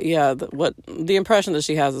safari that, yeah, what the impression that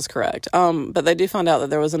she has is correct. But they do find out that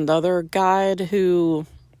there was another guide who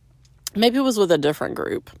maybe was with a different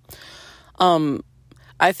group.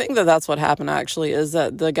 I think that that's what happened, actually, is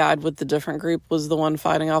that the guide with the different group was the one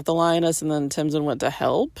fighting off the lioness, and then Timson went to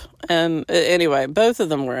help. And anyway, both of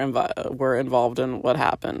them were involved in what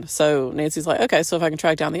happened. So Nancy's like, okay, so if I can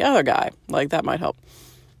track down the other guy, like, that might help.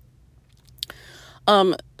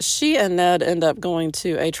 She and Ned end up going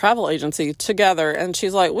to a travel agency together, and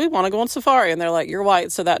she's like, we want to go on safari. And they're like, you're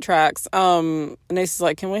white, so that tracks. Nancy's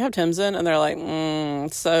like, can we have Timson? And they're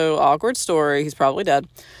like, so awkward story. He's probably dead.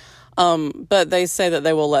 But they say that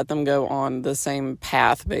they will let them go on the same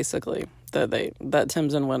path, basically, that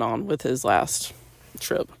Timson went on with his last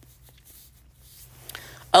trip.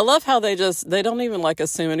 I love how they don't even, like,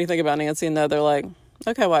 assume anything about Nancy and Ned. They're like,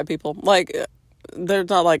 okay, white people. Like, they're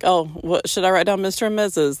not like, oh, what should I write down, Mr. and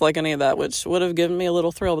Mrs., like any of that, which would have given me a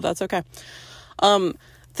little thrill, but that's okay.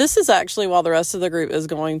 This is actually while the rest of the group is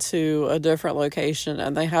going to a different location,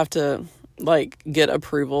 and they have to, like, get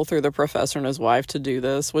approval through the professor and his wife to do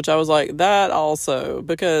this, which I was like, that also,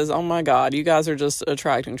 because, oh my God, you guys are just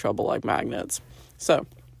attracting trouble like magnets. So,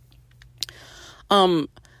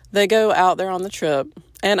 they go out there on the trip,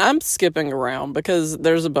 and I'm skipping around because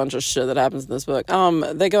there's a bunch of shit that happens in this book.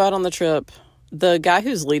 They go out on the trip. The guy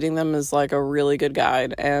who's leading them is, like, a really good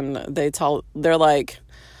guide, and they're like,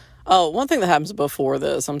 oh, one thing that happens before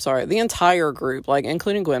this, I'm sorry, the entire group, like,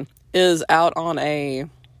 including Gwen, is out on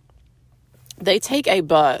they take a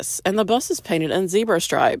bus, and the bus is painted in zebra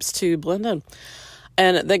stripes to blend in,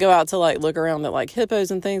 and they go out to, like, look around at, like, hippos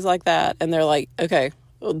and things like that, and they're like, okay,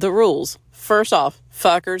 the rules. First off,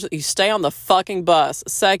 fuckers, you stay on the fucking bus.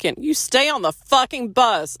 Second, you stay on the fucking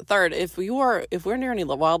bus. Third, if we're near any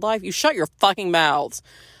wildlife, you shut your fucking mouths,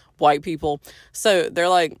 white people. So they're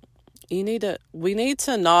like, we need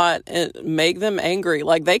to not make them angry.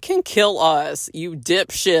 Like, they can kill us, you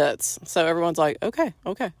dipshits. So everyone's like, okay.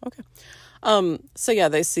 So yeah,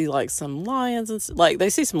 they see, like, some lions, and like, they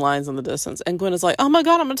see some lions in the distance, and Gwen is like, oh my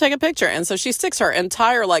God, I'm gonna take a picture. And so she sticks her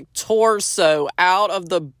entire, like, torso out of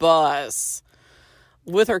the bus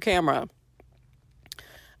with her camera,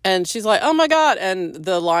 and she's like, oh my God. And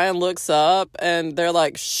the lion looks up, and they're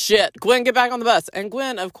like, shit, Gwen, get back on the bus. And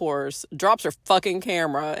Gwen, of course, drops her fucking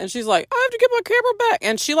camera, and she's like, I have to get my camera back.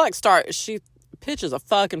 And she pitches a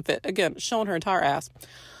fucking fit, again, showing her entire ass.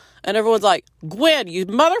 And everyone's like, Gwen, you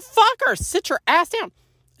motherfucker, sit your ass down.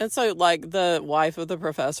 And so, like, the wife of the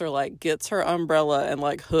professor, like, gets her umbrella and,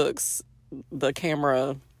 like, hooks the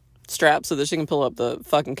camera strap so that she can pull up the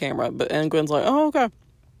fucking camera. And Gwen's like, oh, okay.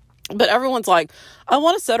 But everyone's like, I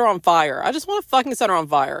want to set her on fire. I just want to fucking set her on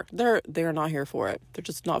fire. They're not here for it. They're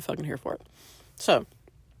just not fucking here for it. So,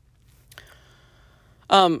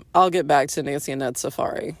 I'll get back to Nancy and Ned's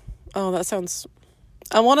safari. Oh, that sounds...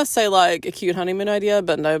 I want to say, like, a cute honeymoon idea,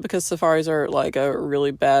 but no, because safaris are, like, a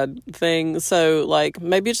really bad thing. So, like,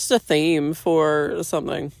 maybe just a theme for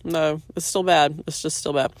something. No, it's still bad. It's just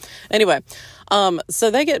still bad. Anyway,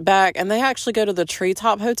 so they get back, and they actually go to the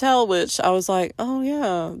Treetop Hotel, which I was like, oh,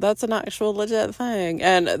 yeah, that's an actual legit thing.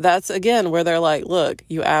 And that's, again, where they're like, look,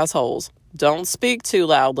 you assholes, don't speak too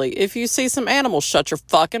loudly. If you see some animals, shut your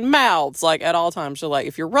fucking mouths, like, at all times. You're like,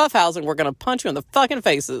 if you're roughhousing, we're going to punch you in the fucking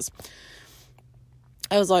faces.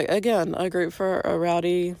 I was like, again, a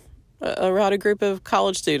rowdy group of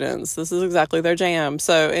college students. This is exactly their jam.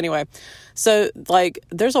 So anyway, like,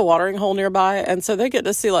 there's a watering hole nearby, and so they get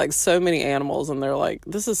to see, like, so many animals, and they're like,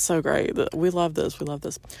 this is so great. We love this.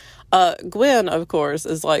 Gwen, of course,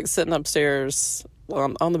 is, like, sitting upstairs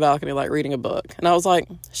on the balcony, like, reading a book. And I was like,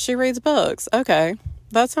 she reads books. Okay,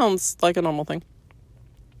 that sounds like a normal thing.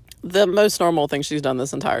 The most normal thing she's done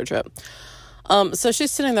this entire trip. So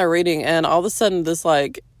she's sitting there reading, and all of a sudden this,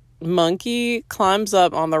 like, monkey climbs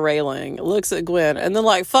up on the railing, looks at Gwen, and then,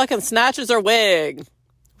 like, fucking snatches her wig,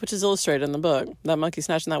 which is illustrated in the book, that monkey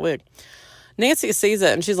snatching that wig. Nancy sees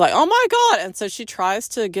it, and she's like, oh my God. And so she tries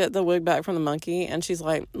to get the wig back from the monkey, and she's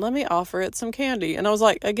like, let me offer it some candy. And I was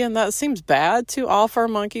like, again, that seems bad to offer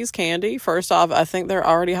monkeys candy. First off, I think they're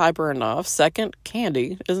already hyper enough. Second,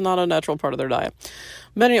 candy is not a natural part of their diet.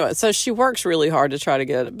 But anyway, so she works really hard to try to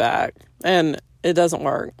get it back, and it doesn't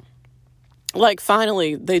work. Like,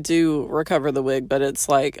 finally, they do recover the wig, but it's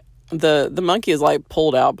like, the monkey is, like,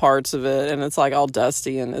 pulled out parts of it, and it's, like, all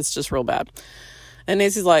dusty, and it's just real bad. And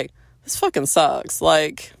Nancy's like, this fucking sucks.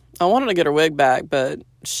 Like, I wanted to get her wig back, but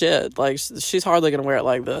shit, like, she's hardly gonna wear it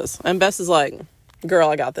like this. And Bess is like, girl,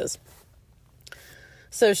 I got this.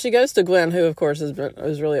 So she goes to Gwen, who, of course,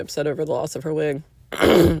 was really upset over the loss of her wig.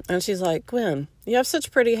 And she's like, Gwen, you have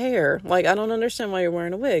such pretty hair. Like, I don't understand why you're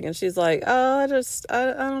wearing a wig. And she's like, oh, I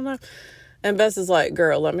don't know. And Bess is like,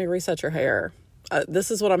 girl, let me reset your hair. This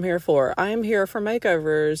is what I'm here for. I am here for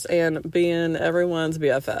makeovers and being everyone's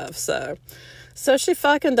BFF. So So she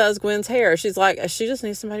fucking does Gwen's hair. She's like, she just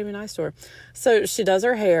needs somebody to be nice to her. So she does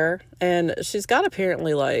her hair, and she's got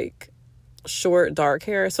apparently like short, dark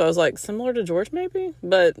hair. So I was like, similar to George maybe,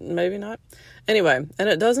 but maybe not. Anyway, and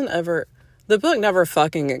it doesn't ever, the book never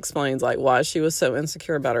fucking explains like why she was so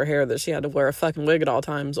insecure about her hair that she had to wear a fucking wig at all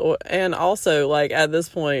times. And also like at this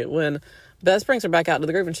point when Bess brings her back out to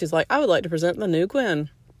the group and she's like, I would like to present the new Gwen.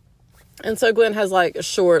 And so Gwen has like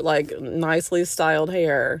short, like nicely styled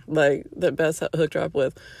hair, like that Bess hooked her up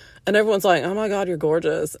with. And everyone's like, oh my God, you're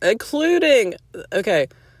gorgeous. Including, okay,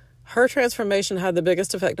 her transformation had the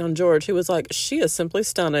biggest effect on George. He was like, she is simply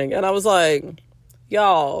stunning. And I was like,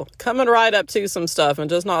 y'all, coming right up to some stuff and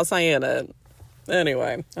just not saying it.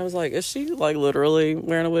 Anyway, I was like, is she like literally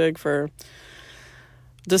wearing a wig for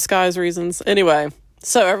disguise reasons? Anyway,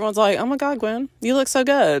 so everyone's like, oh my God, Gwen, you look so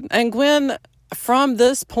good. And Gwen, from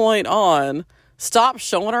this point on, stopped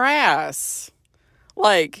showing her ass.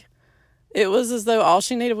 Like, it was as though all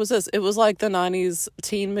she needed was this. It was like the 90s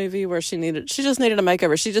teen movie where she just needed a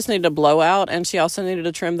makeover. She just needed a blowout, and she also needed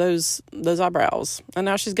to trim those eyebrows. And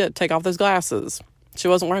now she's good. Take off those glasses. She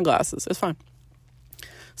wasn't wearing glasses. It's fine.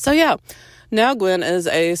 So yeah, now Gwen is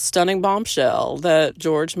a stunning bombshell that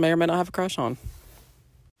George may or may not have a crush on.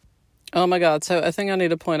 Oh my God. So a thing I need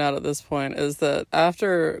to point out at this point is that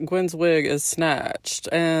after Gwen's wig is snatched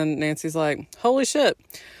and Nancy's like, holy shit.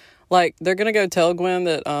 Like, they're going to go tell Gwen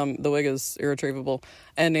that the wig is irretrievable.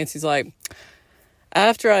 And Nancy's like,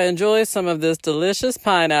 after I enjoy some of this delicious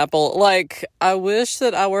pineapple, like, I wish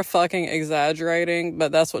that I were fucking exaggerating,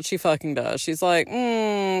 but that's what she fucking does. She's like,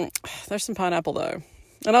 there's some pineapple though.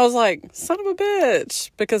 And I was like, son of a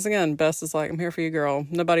bitch. Because again, Bess is like, I'm here for you, girl.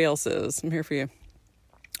 Nobody else is. I'm here for you.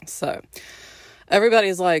 So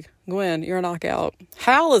everybody's like, Gwen, you're a knockout.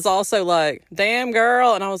 Hal is also like, damn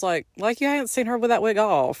girl. And I was like you ain't seen her with that wig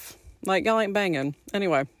off. Like, y'all ain't banging.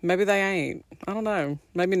 Anyway, maybe they ain't. I don't know.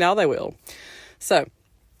 Maybe now they will. So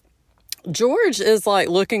George is like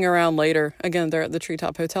looking around later. Again, they're at the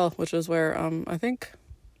Treetop Hotel, which is where I think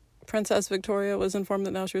Princess Victoria was informed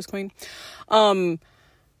that now she was queen.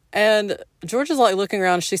 And George is like looking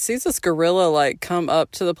around. She sees this gorilla like come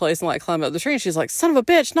up to the place and like climb up the tree. And she's like, son of a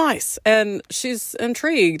bitch, nice. And she's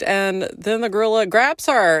intrigued. And then the gorilla grabs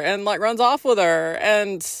her and like runs off with her.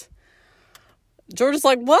 And George is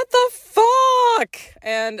like, what the fuck?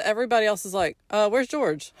 And everybody else is like, where's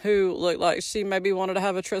George? Who looked like she maybe wanted to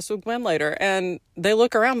have a tryst with Gwen later. And they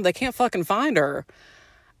look around and they can't fucking find her.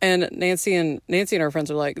 And Nancy and her friends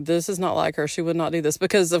are like, this is not like her. She would not do this.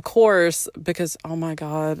 Because, oh my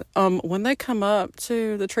God, when they come up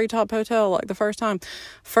to the Treetop Hotel, like the first time,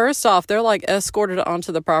 first off, they're like escorted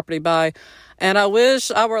onto the property by, and I wish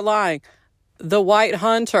I were lying, the White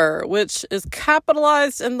Hunter, which is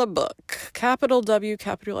capitalized in the book. Capital W,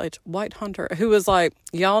 capital H, White Hunter, who is like,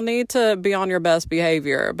 y'all need to be on your best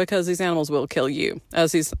behavior because these animals will kill you,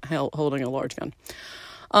 as he's holding a large gun.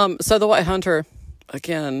 So the White Hunter,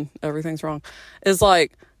 again, everything's wrong, is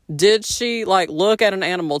like, did she like look at an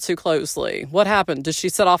animal too closely? What happened? Did she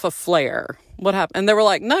set off a flare? What happened? And they were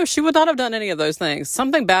like, no, she would not have done any of those things.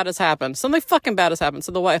 Something bad has happened. Something fucking bad has happened.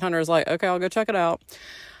 So the White Hunter is like, okay, I'll go check it out.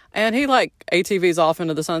 And he like ATVs off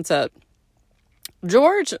into the sunset.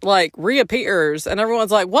 George like reappears and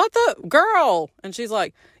everyone's like, what the girl? And she's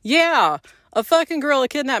like, yeah, a fucking gorilla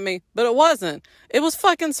kidnapped me, but it wasn't. It was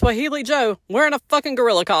fucking Swahili Joe wearing a fucking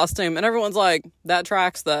gorilla costume. And everyone's like, that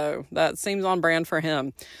tracks though. That seems on brand for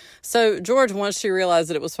him. So George, once she realized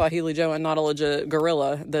that it was Swahili Joe and not a legit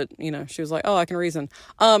gorilla, that, you know, she was like, oh, I can reason.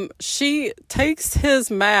 She takes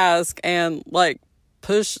his mask and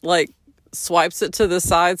swipes it to the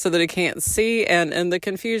side so that he can't see. And in the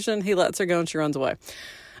confusion, he lets her go and she runs away.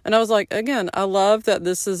 And I was like, again, I love that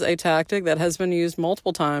this is a tactic that has been used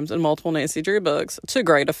multiple times in multiple Nancy Drew books to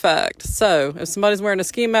great effect. So if somebody's wearing a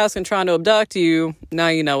ski mask and trying to abduct you, now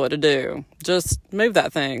you know what to do. Just move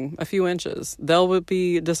that thing a few inches. They'll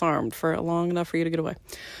be disarmed for long enough for you to get away.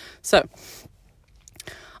 So,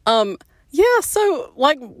 yeah, so,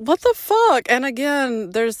 like, what the fuck? And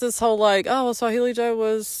again, there's this whole, like, oh, Swahili Joe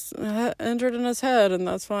was injured in his head, and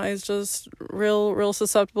that's why he's just real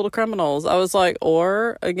susceptible to criminals. I was like,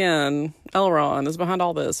 or, again, Elron is behind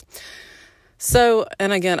all this. So,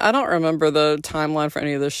 and again, I don't remember the timeline for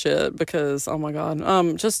any of this shit, because, oh my God,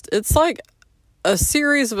 it's like a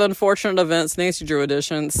series of unfortunate events, Nancy Drew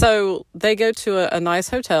edition. So they go to a nice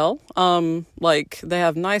hotel. Like they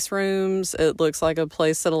have nice rooms. It looks like a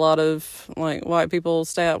place that a lot of like white people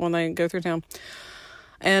stay at when they go through town.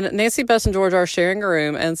 And Nancy, Bess, and George are sharing a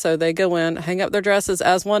room, and so they go in, hang up their dresses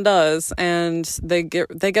as one does, and they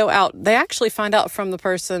go out. They actually find out from the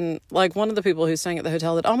person, like one of the people who's staying at the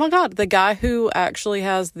hotel, that, oh my God, the guy who actually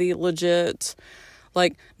has the legit,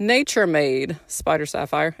 like, nature-made spider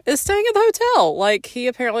Sapphire is staying at the hotel. Like, he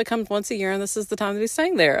apparently comes once a year, and this is the time that he's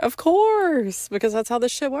staying there. Of course, because that's how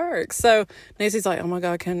this shit works. So Nancy's like, oh my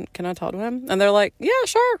God, can I talk to him? And they're like, yeah,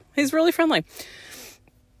 sure. He's really friendly.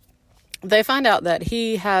 They find out that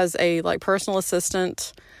he has a, like, personal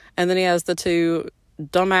assistant, and then he has the two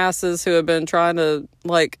dumbasses who have been trying to,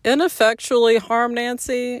 like, ineffectually harm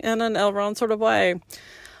Nancy in an L. Ron sort of way.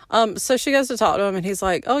 So she goes to talk to him, and he's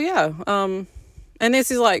like, oh yeah, and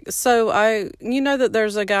Nancy's like, so you know that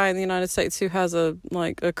there's a guy in the United States who has a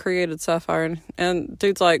created Sapphire, and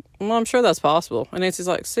dude's like, well, I'm sure that's possible. And Nancy's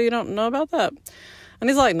like, so you don't know about that? And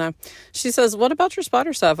he's like, no. She says, what about your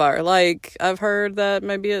spider Sapphire? Like, I've heard that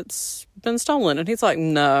maybe it's been stolen. And he's like,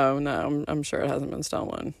 no, I'm sure it hasn't been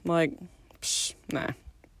stolen. Like, nah. And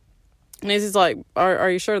Nancy's like, are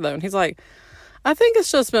you sure though? And he's like, I think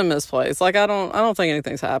it's just been misplaced. Like, I don't think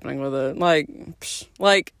anything's happening with it.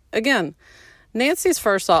 Like, again, Nancy's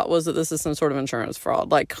first thought was that this is some sort of insurance fraud.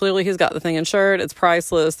 Like, clearly he's got the thing insured. It's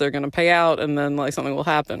priceless. They're going to pay out, and then, like, something will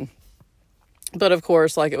happen. But, of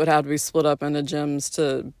course, like, it would have to be split up into gems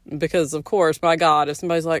because, of course, my God, if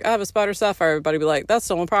somebody's like, I have a spider Sapphire, everybody would be like, that's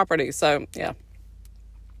stolen property. So, yeah.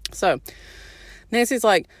 So, Nancy's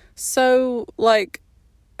like, so, like,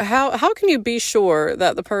 how can you be sure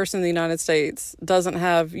that the person in the United States doesn't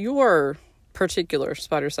have your particular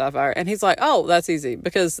spider Sapphire? And he's like, oh, that's easy,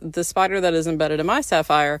 because the spider that is embedded in my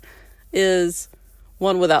Sapphire is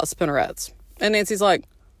one without spinnerets. And Nancy's like,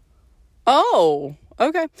 oh,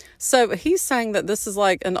 okay. So he's saying that this is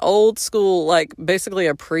like an old school, like basically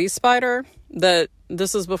a pre-spider, that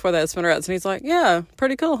this is before they had spinnerets. And he's like, yeah,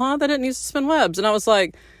 pretty cool, huh? They didn't use to spin webs. And I was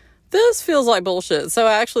like, this feels like bullshit. So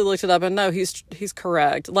I actually looked it up, and no, he's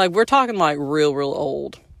correct. Like, we're talking like real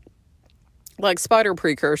old. Like, spider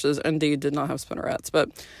precursors indeed did not have spinnerets. But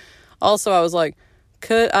also I was like,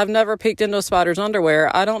 I've never peeked into a spider's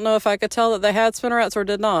underwear. I don't know if I could tell that they had spinnerets or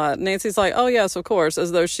did not. Nancy's like, oh yes, of course,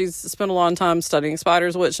 as though she's spent a long time studying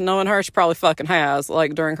spiders, which knowing her, she probably fucking has,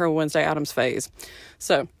 like during her Wednesday Addams phase.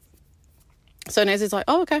 So Nancy's like,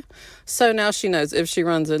 oh, okay. So now she knows if she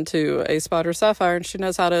runs into a spider Sapphire, and she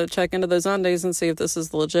knows how to check into those undies and see if this is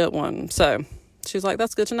the legit one. So she's like,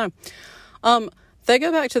 that's good to know. They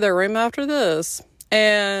go back to their room after this,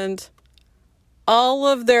 and all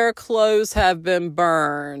of their clothes have been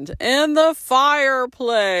burned in the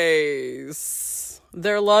fireplace.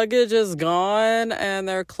 Their luggage is gone, and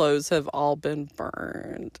their clothes have all been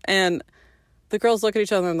burned. And the girls look at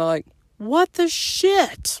each other, and they're like, what the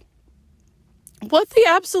shit? What the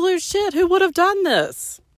absolute shit? Who would have done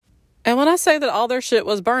this? And when I say that all their shit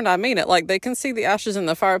was burned, I mean it. Like, they can see the ashes in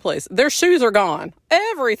the fireplace. Their shoes are gone.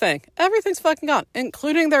 Everything's fucking gone,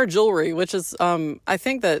 including their jewelry, which is, I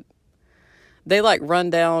think that they, like, run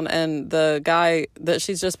down, and the guy that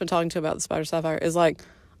she's just been talking to about the spider Sapphire is like,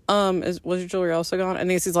 was your jewelry also gone? And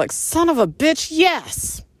Nancy's like, son of a bitch,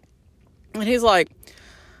 yes! And he's like,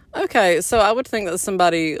 okay, so I would think that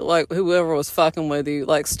somebody, like, whoever was fucking with you,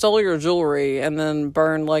 like, stole your jewelry and then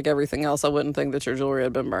burned, like, everything else. I wouldn't think that your jewelry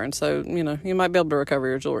had been burned. So, you know, you might be able to recover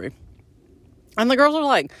your jewelry. And the girls are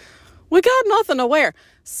like, we got nothing to wear.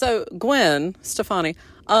 So Gwen Stefani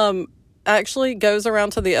actually goes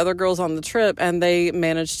around to the other girls on the trip, and they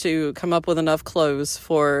manage to come up with enough clothes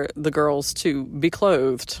for the girls to be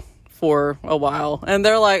clothed for a while. And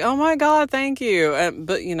they're like, oh my God, thank you.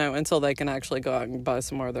 But, you know, until they can actually go out and buy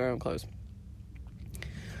some more of their own clothes.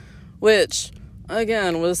 Which,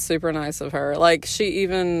 again, was super nice of her. Like, she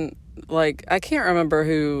even, like, I can't remember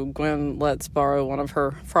who Gwen lets borrow one of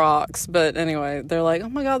her frocks. But anyway, they're like, oh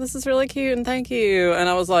my God, this is really cute, and thank you. And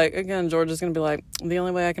I was like, again, George is going to be like, the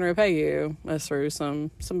only way I can repay you is through some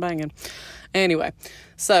banging. Anyway,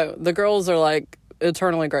 so the girls are, like,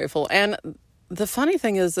 eternally grateful. And the funny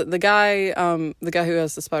thing is that the guy who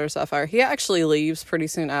has the spider Sapphire, he actually leaves pretty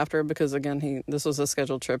soon after, because again, this was a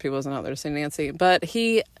scheduled trip. He wasn't out there to see Nancy, but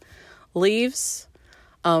he leaves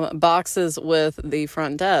boxes with the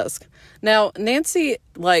front desk. Now, Nancy,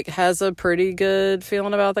 like, has a pretty good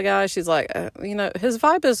feeling about the guy. She's like, you know, his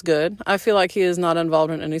vibe is good. I feel like he is not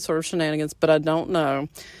involved in any sort of shenanigans, but I don't know.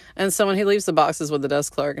 And so when he leaves the boxes with the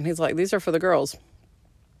desk clerk, and he's like, these are for the girls,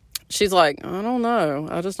 she's like, I don't know.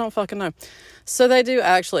 I just don't fucking know. So they do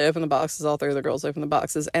actually open the boxes. All three of the girls open the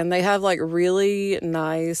boxes. And they have, like, really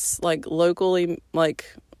nice, like, locally, like,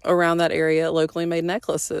 around that area, locally made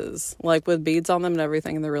necklaces, like, with beads on them and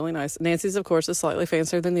everything. And they're really nice. Nancy's, of course, is slightly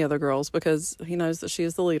fancier than the other girls, because he knows that she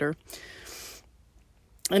is the leader.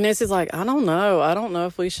 And Nancy's like, I don't know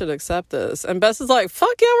if we should accept this. And Bess is like,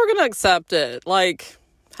 fuck yeah, we're gonna accept it. Like,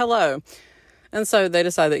 hello. And so they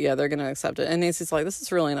decide that, yeah, they're gonna accept it. And Nancy's like, this is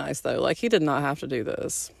really nice though. Like, he did not have to do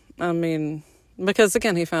this. I mean, because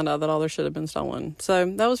again, he found out that all their shit had been stolen. So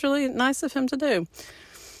that was really nice of him to do.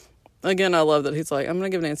 Again, I love that he's like, I'm gonna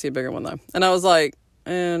give Nancy a bigger one though. And I was like,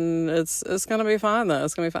 and it's gonna be fine though.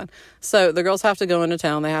 It's gonna be fine. So the girls have to go into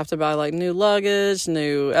town. They have to buy like new luggage,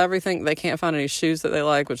 new everything. They can't find any shoes that they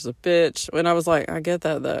like, which is a bitch. And I was like, I get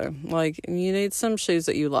that though. Like, you need some shoes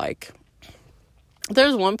that you like.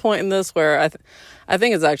 There's one point in this where I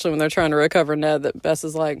think it's actually when they're trying to recover Ned that Bess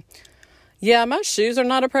is like, yeah, my shoes are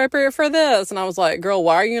not appropriate for this. And I was like, girl,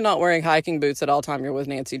 why are you not wearing hiking boots at all time you're with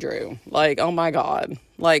Nancy Drew? Like, oh my God.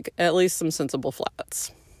 Like, at least some sensible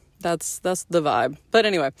flats. That's the vibe. But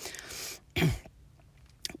anyway,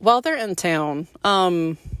 while they're in town,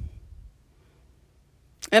 and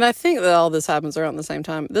I think that all this happens around the same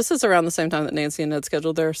time. This is around the same time that Nancy and Ned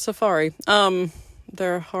scheduled their safari.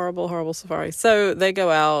 Their horrible, horrible safari. So they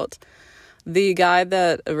go out. The guy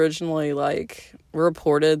that originally, like,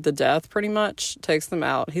 reported the death pretty much takes them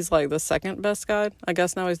out. He's, like, the second best guide. I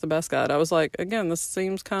guess now he's the best guide. I was like, again, this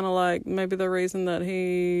seems kind of like maybe the reason that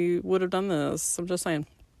he would have done this. I'm just saying.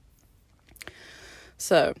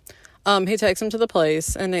 So, he takes him to the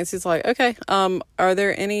place, and Nancy's like, okay, are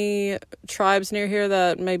there any tribes near here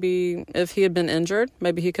that maybe if he had been injured,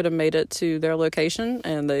 maybe he could have made it to their location,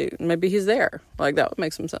 and maybe he's there. Like, that would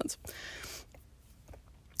make some sense.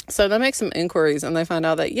 So they make some inquiries, and they find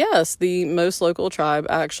out that, yes, the most local tribe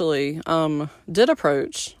actually did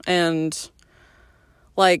approach, and,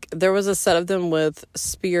 like, there was a set of them with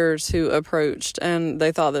spears who approached, and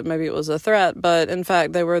they thought that maybe it was a threat, but in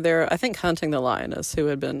fact, they were there, I think, hunting the lioness who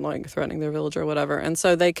had been, like, threatening their village or whatever. And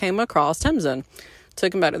so they came across Timson,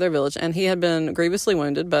 took him back to their village, and he had been grievously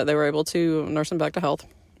wounded, but they were able to nurse him back to health.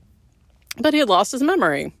 But he had lost his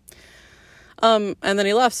memory. And then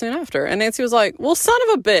he left soon after. And Nancy was like, well, son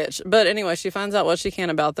of a bitch. But anyway, she finds out what she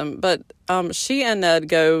can about them. But she and Ned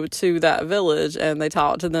go to that village and they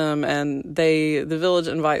talk to them, and the village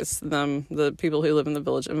invites them, the people who live in the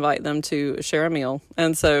village invite them to share a meal.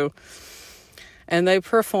 And they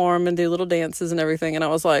perform and do little dances and everything. And I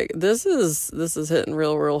was like, this is hitting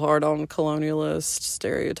real hard on colonialist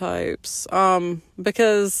stereotypes.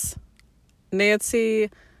 Because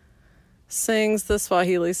Nancy sings the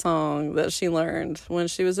Swahili song that she learned when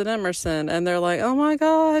she was at Emerson, and they're like, oh my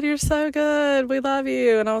God, you're so good, we love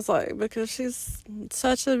you. And I was like, because she's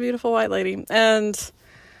such a beautiful white lady. And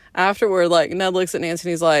afterward, like, Ned looks at Nancy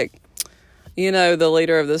and he's like, you know, the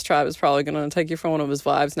leader of this tribe is probably going to take you for one of his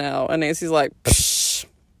wives now. And Nancy's like, psh,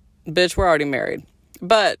 bitch, we're already married.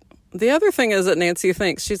 But the other thing is that Nancy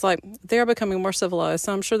thinks, she's like, they are becoming more civilized,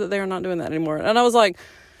 so I'm sure that they are not doing that anymore. And I was like,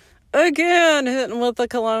 again, hitting with the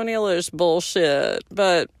colonialist bullshit.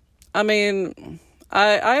 But, I mean,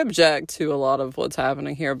 I object to a lot of what's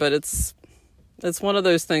happening here, but it's one of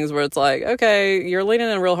those things where it's like, okay, you're leaning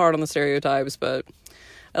in real hard on the stereotypes, but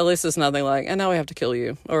at least it's nothing like, and now we have to kill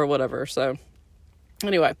you, or whatever. So,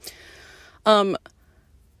 anyway,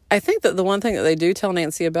 I think that the one thing that they do tell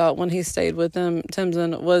Nancy about when he stayed with them,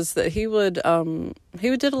 Timson, was that he would did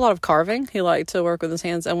a lot of carving. He liked to work with his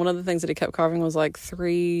hands, and one of the things that he kept carving was like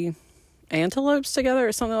 3 antelopes together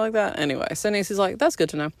or something like that. Anyway, so Nancy's like, that's good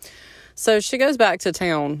to know. So she goes back to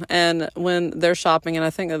town, and when they're shopping, and I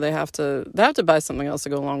think that they have to buy something else to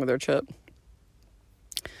go along with their trip.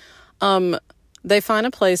 They find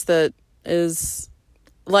a place that is,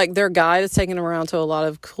 like, their guide is taking them around to a lot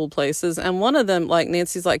of cool places. And one of them, like,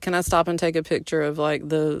 Nancy's like, can I stop and take a picture of, like,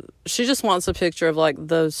 she just wants a picture of, like,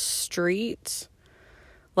 the street,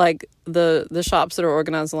 like, the shops that are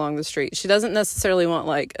organized along the street. She doesn't necessarily want,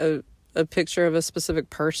 like, a picture of a specific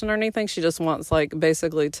person or anything. She just wants, like,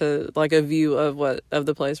 basically to, like, a view of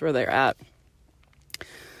the place where they're at.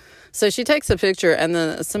 So she takes a picture, and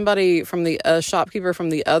then somebody from a shopkeeper from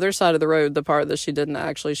the other side of the road, the part that she didn't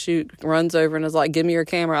actually shoot, runs over and is like, give me your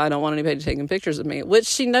camera. I don't want anybody taking pictures of me.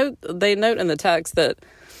 Which they note in the text that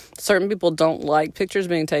certain people don't like pictures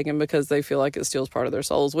being taken because they feel like it steals part of their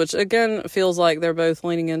souls, which again feels like they're both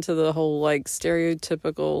leaning into the whole, like,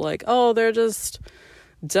 stereotypical, like, oh, they're just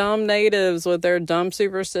dumb natives with their dumb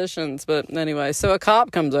superstitions. But anyway, so a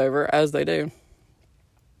cop comes over, as they do,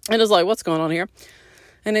 and is like, what's going on here?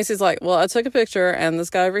 And Nancy's like, well, I took a picture, and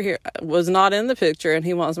this guy over here was not in the picture, and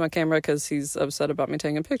he wants my camera because he's upset about me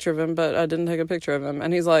taking a picture of him, but I didn't take a picture of him.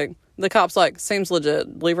 And he's like, the cop's like, seems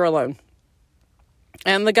legit, leave her alone.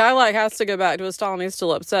 And the guy, like, has to go back to his stall, and he's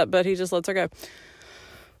still upset, but he just lets her go.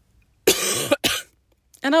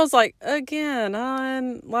 And I was like, again,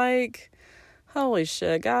 like, holy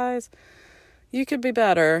shit, guys. you could be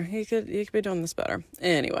better. You could be doing this better.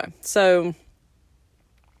 Anyway, so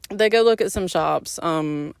they go look at some shops.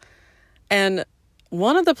 And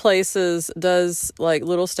one of the places does like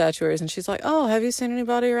little statuaries, and she's like, oh, have you seen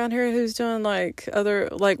anybody around here who's doing like other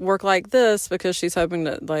like work like this? Because she's hoping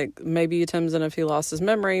that like maybe Timson, if he lost his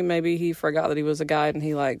memory, maybe he forgot that he was a guide and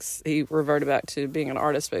he reverted back to being an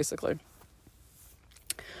artist basically.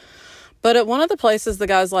 But at one of the places, the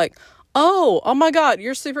guy's like, oh my God,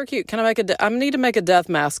 you're super cute. Can I I need to make a death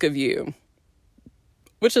mask of you.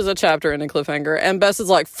 Which is a chapter in a cliffhanger. And Bess is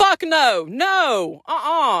like, fuck no.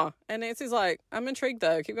 And Nancy's like, I'm intrigued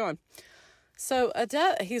though. Keep going. So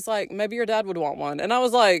he's like, maybe your dad would want one. And I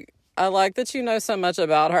was like, I like that you know so much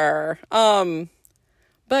about her.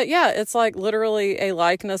 But yeah, it's like literally a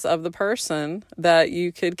likeness of the person that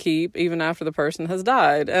you could keep even after the person has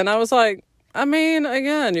died. And I was like, I mean,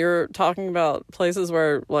 again, you're talking about places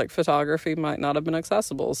where like photography might not have been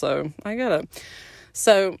accessible. So I get it.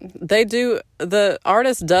 So the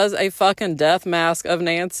artist does a fucking death mask of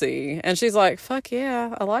Nancy, and she's like, fuck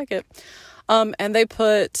yeah, I like it. And they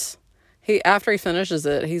after he finishes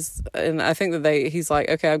it, he's like,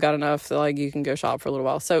 okay, I've got enough, so like you can go shop for a little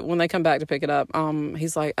while. So when they come back to pick it up,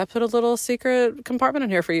 he's like, I put a little secret compartment in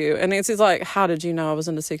here for you. And Nancy's like, how did you know I was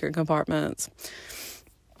into secret compartments?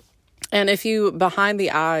 And if you, behind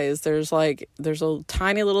the eyes, there's a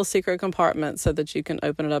tiny little secret compartment so that you can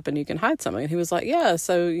open it up and you can hide something. And he was like, yeah,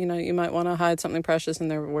 so, you might want to hide something precious in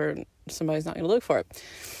there where somebody's not going to look for it.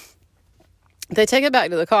 They take it back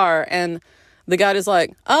to the car, and the guy is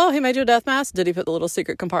like, oh, he made you a death mask? Did he put the little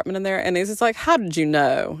secret compartment in there? And he's like, how did you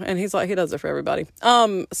know? And he's like, he does it for everybody.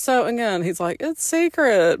 So again, he's like, it's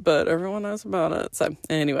secret, but everyone knows about it. So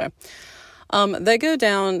anyway. They go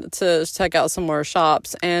down to check out some more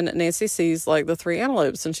shops, and Nancy sees like the 3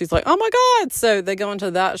 antelopes, and she's like, oh my God. So they go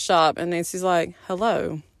into that shop, and Nancy's like,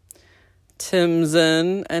 hello,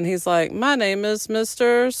 Timson. And he's like, my name is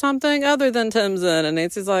Mr. something other than Timson. And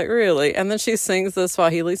Nancy's like, really? And then she sings the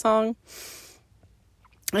Swahili song,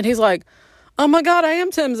 and he's like, oh my God, I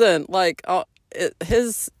am Timson. Like,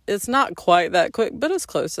 it's not quite that quick, but it's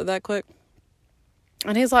close to that quick.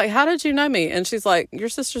 And he's like, how did you know me? And she's like, your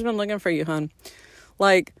sister's been looking for you, hun.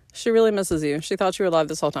 Like, she really misses you. She thought you were alive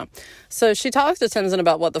this whole time. So she talks to Timson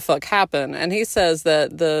about what the fuck happened. And he says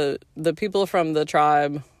that the people from the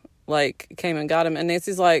tribe, like, came and got him. And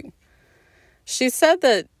Nancy's like, she said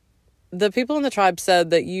that the people in the tribe said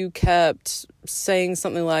that you kept saying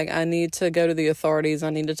something like, I need to go to the authorities. I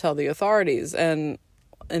need to tell the authorities. And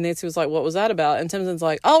Nancy was like, what was that about? And Timson's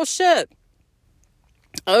like, oh, shit.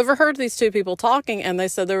 I overheard these 2 people talking, and they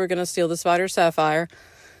said they were going to steal the spider Sapphire,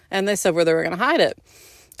 and they said where they were going to hide it.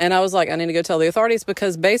 And I was like, I need to go tell the authorities,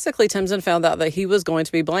 because basically Timson found out that he was going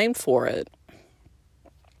to be blamed for it.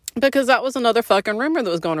 Because that was another fucking rumor that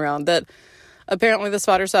was going around, that apparently the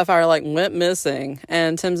spider Sapphire like went missing,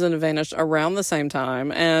 and Timson vanished around the same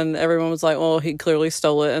time, and everyone was like, well, he clearly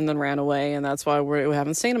stole it and then ran away, and that's why we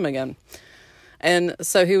haven't seen him again. And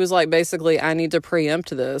so he was like, basically, I need to preempt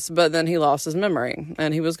this. But then he lost his memory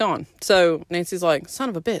and he was gone. So Nancy's like, son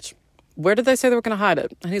of a bitch, where did they say they were going to hide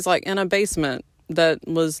it? And he's like, in a basement that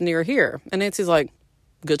was near here. And Nancy's like,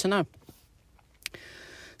 good to know.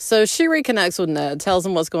 So she reconnects with Ned, tells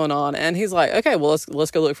him what's going on. And he's like, okay, well, let's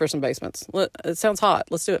go look for some basements. It sounds hot.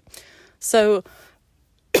 Let's do it. So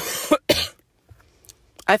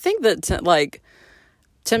I think that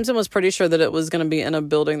Timson was pretty sure that it was going to be in a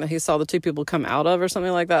building that he saw the 2 people come out of or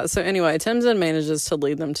something like that. So anyway, Timson manages to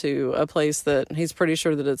lead them to a place that he's pretty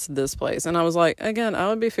sure that it's this place. And I was like, again, I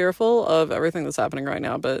would be fearful of everything that's happening right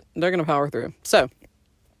now, but they're going to power through. So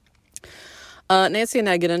Nancy and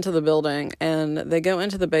Ned get into the building, and they go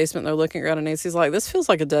into the basement. They're looking around, and Nancy's like, this feels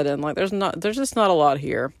like a dead end. Like there's just not a lot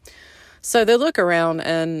here. So they look around,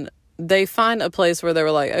 and they find a place where they were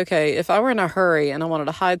like, okay, if I were in a hurry and I wanted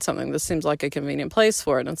to hide something, this seems like a convenient place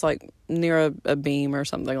for it. And it's like near a beam or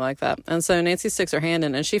something like that. And so Nancy sticks her hand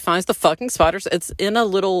in, and she finds the fucking spiders. It's in a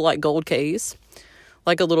little like gold case,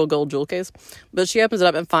 like a little gold jewel case. But she opens it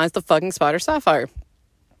up and finds the fucking spider Sapphire.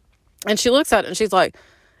 And she looks at it and she's like,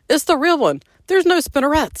 it's the real one. There's no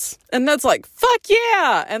spinnerets. And Ned's like, fuck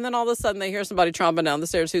yeah. And then all of a sudden they hear somebody tromping down the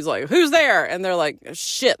stairs who's like, who's there? And they're like,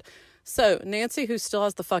 shit. So Nancy, who still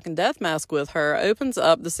has the fucking death mask with her, opens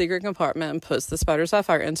up the secret compartment and puts the spider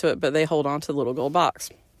Sapphire into it, but they hold on to the little gold box.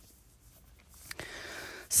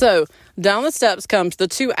 So down the steps comes the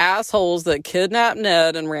 2 assholes that kidnapped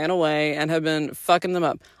Ned and ran away and have been fucking them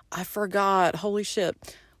up. I forgot. Holy shit.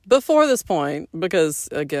 Before this point, because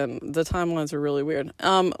again, the timelines are really weird.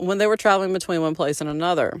 When they were traveling between one place and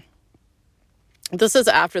another, this is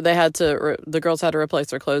after they had to, the girls had to replace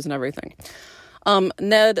their clothes and everything.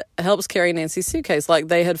 Ned helps carry Nancy's suitcase. Like,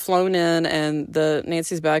 they had flown in, and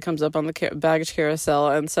Nancy's bag comes up on the baggage carousel,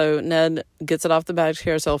 and so Ned gets it off the baggage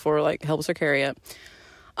carousel for her, like, helps her carry it.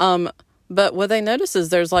 But what they notice is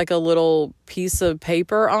there's, like, a little piece of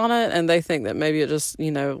paper on it, and they think that maybe it just,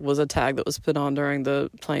 was a tag that was put on during the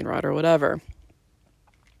plane ride or whatever.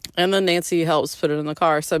 And then Nancy helps put it in the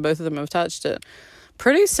car, so both of them have touched it.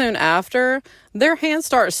 Pretty soon after, their hands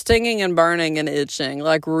start stinging and burning and itching,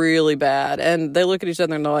 like, really bad. And they look at each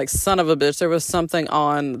other and they're like, son of a bitch, there was something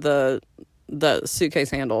on the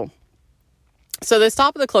suitcase handle. So they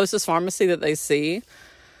stop at the closest pharmacy that they see.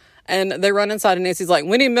 And they run inside, and Nancy's like,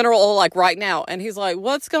 we need mineral oil, like, right now. And he's like,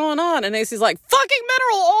 what's going on? And Nancy's like, fucking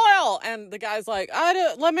mineral oil! And the guy's like,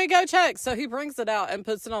 let me go check. So he brings it out and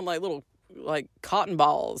puts it on, like, little, like, cotton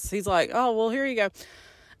balls. He's like, oh, well, here you go.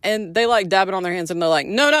 And they, like, dab it on their hands, and they're like,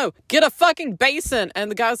 no, get a fucking basin. And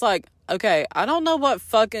the guy's like, okay, I don't know what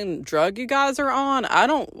fucking drug you guys are on. I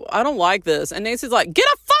don't like this. And Nancy's like, get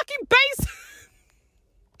a fucking basin!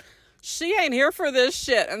 She ain't here for this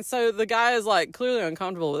shit. And so the guy is, like, clearly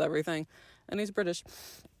uncomfortable with everything. And he's British.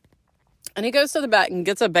 And he goes to the back and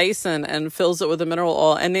gets a basin and fills it with the mineral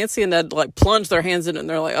oil. And Nancy and Ned, like, plunge their hands in it. And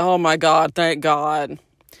they're like, oh, my God, thank God.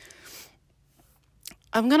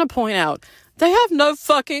 I'm going to point out, they have no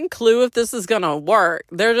fucking clue if this is going to work.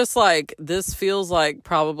 They're just like, this feels like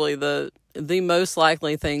probably the most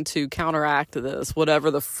likely thing to counteract this, whatever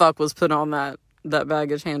the fuck was put on that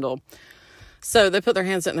baggage handle. So they put their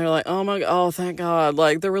hands in, and they're like, oh my God, oh, thank God.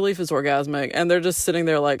 Like, the relief is orgasmic. And they're just sitting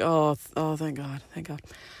there like, oh, thank God, thank God.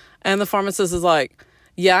 And the pharmacist is like,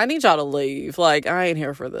 yeah, I need y'all to leave. Like, I ain't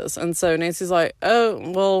here for this. And so Nancy's like,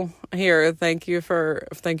 oh, well, here, thank you for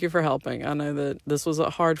helping. I know that this was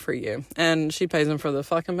hard for you. And she pays him for the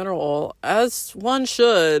fucking mineral oil, as one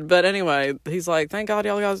should. But anyway, he's like, thank God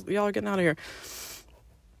y'all are getting out of here.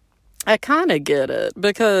 I kind of get it,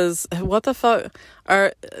 because what the fuck?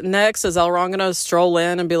 Next, is Elrond going to stroll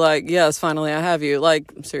in and be like, yes, finally I have you?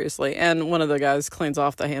 Like, seriously. And one of the guys cleans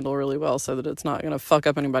off the handle really well so that it's not going to fuck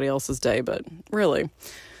up anybody else's day, but really.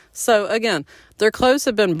 So, again, their clothes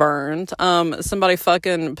have been burned. Somebody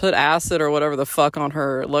fucking put acid or whatever the fuck on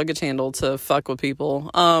her luggage handle to fuck with people.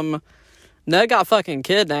 Ned got fucking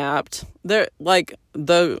kidnapped. They're, like,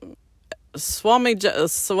 the Swahili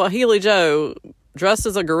Joe, dressed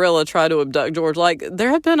as a gorilla, tried to abduct George. Like, there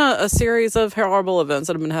have been a series of horrible events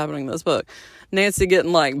that have been happening in this book. Nancy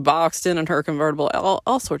getting, like, boxed in her convertible.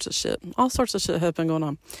 All sorts of shit. All sorts of shit have been going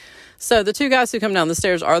on. So the two guys who come down the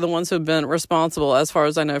stairs are the ones who have been responsible, as far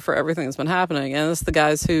as I know, for everything that's been happening. And it's the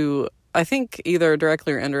guys who, I think, either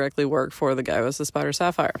directly or indirectly work for the guy who was the spider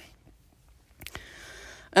Sapphire.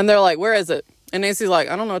 And they're like, where is it? And Nancy's like,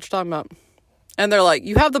 I don't know what you're talking about. And they're like,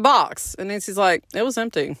 you have the box. And Nancy's like, it was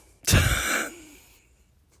empty.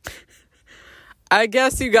 I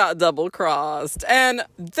guess you got double-crossed. And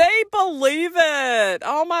they believe it.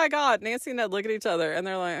 Oh, my God. Nancy and Ned look at each other, and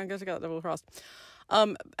they're like, I guess you got double-crossed.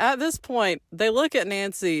 At this point, they look at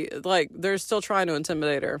Nancy like they're still trying to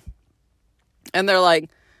intimidate her. And they're like,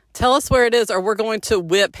 tell us where it is, or we're going to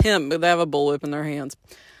whip him. They have a bullwhip in their hands.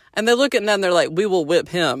 And they look at Ned, and they're like, we will whip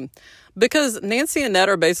him. Because Nancy and Ned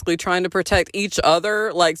are basically trying to protect each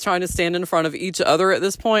other, like trying to stand in front of each other at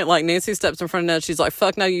this point. Like, Nancy steps in front of Ned. She's like,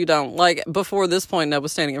 fuck no, you don't. Like, before this point, Ned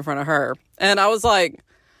was standing in front of her. And I was like,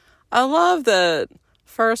 I love that.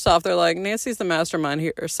 First off, they're like, Nancy's the mastermind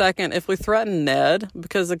here. Second, if we threaten Ned,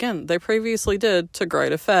 because again, they previously did to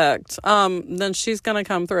great effect, then she's going to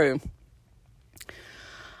come through.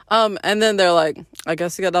 And then they're like, I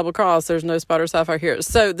guess you got double crossed. There's no spider Sapphire here.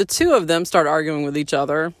 So the two of them start arguing with each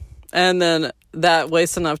other. And then that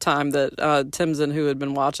wastes enough time that Timson, who had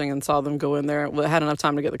been watching and saw them go in there, had enough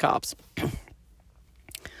time to get the cops.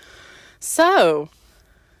 So,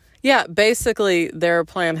 yeah, basically their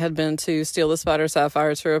plan had been to steal the spider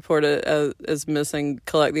Sapphire, to report it as missing,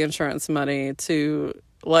 collect the insurance money, to,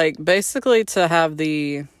 like, basically to have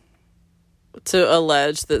to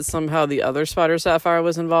allege that somehow the other spider Sapphire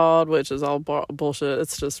was involved, which is all bullshit.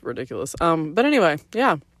 It's just ridiculous. But anyway,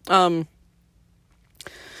 yeah.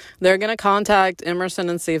 They're going to contact Emerson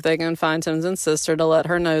and see if they can find Timson's sister to let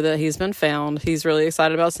her know that he's been found. He's really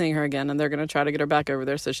excited about seeing her again, and they're going to try to get her back over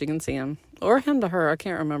there so she can see him. Or him to her, I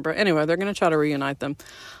can't remember. Anyway, they're going to try to reunite them.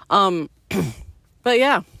 But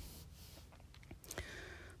yeah.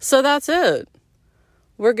 So that's it.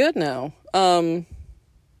 We're good now. The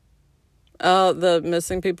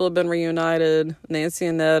missing people have been reunited. Nancy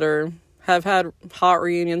and Ned have had hot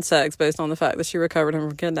reunion sex based on the fact that she recovered him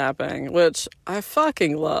from kidnapping, which I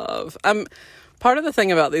fucking love. part of the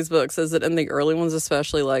thing about these books is that in the early ones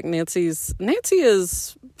especially, like, Nancy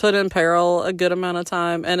is put in peril a good amount of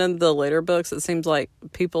time, and in the later books it seems like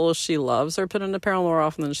people she loves are put into peril more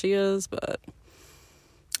often than she is, but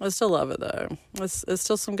I still love it though. It's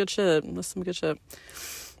still some good shit. It's some good shit.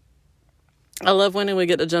 I love when we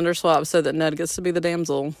get a gender swap so that Ned gets to be the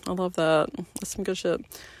damsel. I love that. That's some good shit.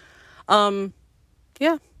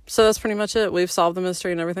 Yeah. So that's pretty much it. We've solved the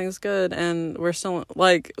mystery and everything's good. And we're still,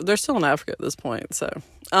 like, they're still in Africa at this point. So,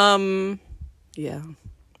 yeah.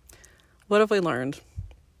 What have we learned?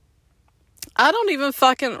 I don't even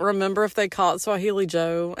fucking remember if they caught Swahili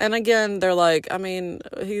Joe. And again, they're like, I mean,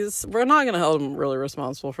 we're not going to hold him really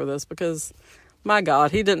responsible for this because, my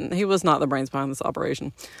God, he was not the brains behind this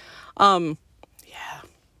operation. Yeah.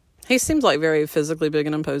 He seems like very physically big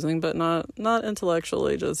and imposing, but not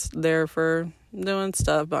intellectually, just there for doing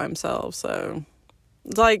stuff by himself. So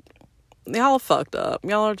it's like, y'all are fucked up.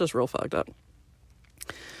 Y'all are just real fucked up.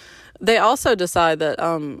 They also decide that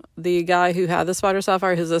the guy who had the spider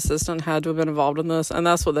Sapphire, his assistant, had to have been involved in this, and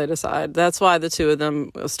that's what they decide. That's why the two of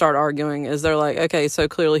them start arguing, is they're like, okay, so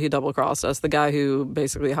clearly he double-crossed us. The guy who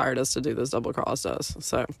basically hired us to do this double-crossed us.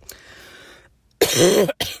 So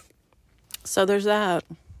so there's that.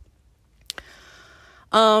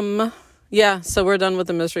 Yeah, so we're done with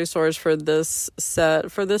the mystery stories for this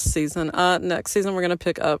season. Next season we're gonna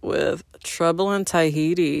pick up with Trouble in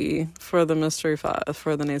Tahiti for the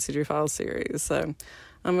for the Nancy Drew Files series. So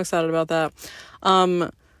I'm excited about that.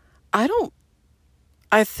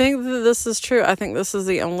 I think that this is true. I think this is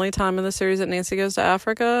the only time in the series that Nancy goes to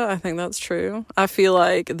Africa. I think that's true. I feel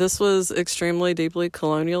like this was extremely deeply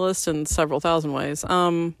colonialist in several thousand ways.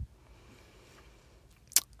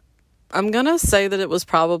 I'm going to say that it was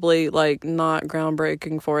probably, like, not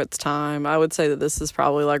groundbreaking for its time. I would say that this is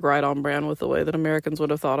probably, like, right on brand with the way that Americans would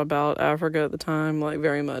have thought about Africa at the time. Like,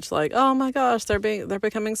 very much like, oh my gosh, they're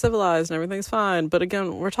becoming civilized and everything's fine. But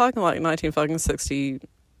again, we're talking like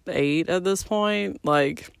 1968 at this point.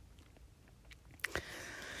 Like,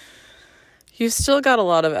 you've still got a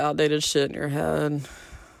lot of outdated shit in your head.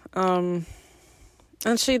 And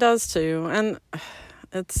she does too. And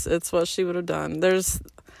it's what she would have done. There's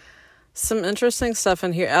some interesting stuff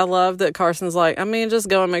in here. I love that Carson's like, I mean, just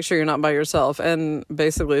go and make sure you're not by yourself. And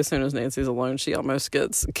basically, as soon as Nancy's alone, she almost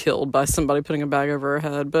gets killed by somebody putting a bag over her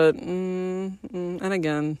head. But, and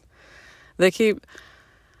again, they keep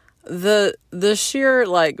the sheer,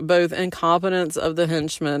 like, both incompetence of the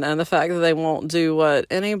henchmen and the fact that they won't do what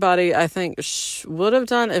anybody, I think, would have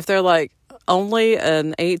done if they're, like, only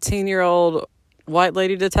an 18-year-old white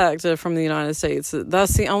lady detective from the United States.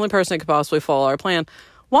 That's the only person that could possibly follow our plan.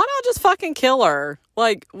 Why not just fucking kill her?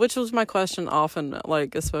 Like, which was my question often,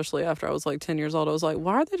 like, especially after I was, like, 10 years old. I was like,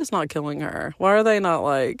 why are they just not killing her? Why are they not,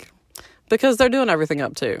 like... Because they're doing everything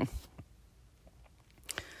up to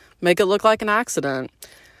make it look like an accident.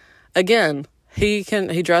 Again, he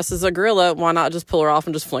dresses a gorilla. Why not just pull her off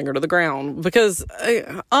and just fling her to the ground? Because,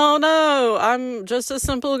 oh no, I'm just a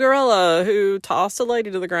simple gorilla who tossed a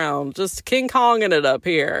lady to the ground. Just King Konging it up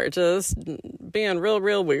here. Just being real,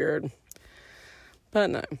 real weird. But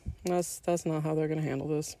no, that's not how they're going to handle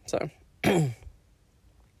this. So,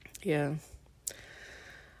 yeah.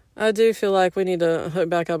 I do feel like we need to hook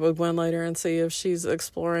back up with Gwen later and see if she's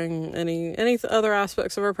exploring any other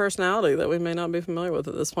aspects of her personality that we may not be familiar with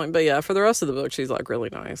at this point. But yeah, for the rest of the book, she's, like, really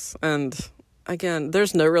nice. And again,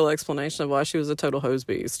 there's no real explanation of why she was a total hose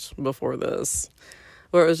beast before this.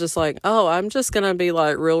 Where it was just like, oh, I'm just going to be,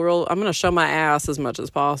 like, real, I'm going to show my ass as much as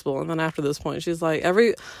possible. And then after this point, she's like,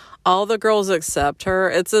 all the girls accept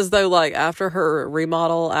her. It's as though, like, after her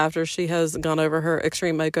remodel, after she has gone over her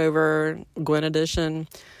extreme makeover, Gwen edition,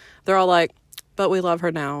 they're all like, but we love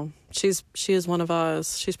her now. She is one of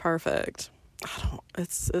us. She's perfect.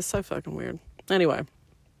 It's so fucking weird. Anyway,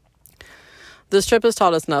 this trip has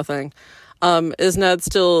taught us nothing. Is Ned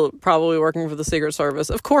still probably working for the Secret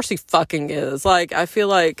Service? Of course he fucking is. Like, I feel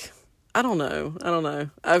like, I don't know.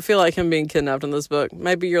 I feel like him being kidnapped in this book.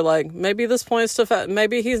 Maybe you're like, maybe this points to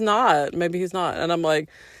maybe he's not. And I'm like,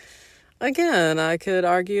 again, I could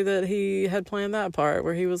argue that he had planned that part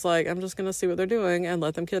where he was like, I'm just going to see what they're doing and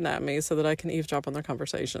let them kidnap me so that I can eavesdrop on their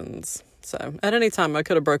conversations. So at any time I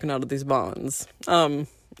could have broken out of these bonds.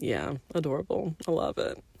 Yeah, adorable. I love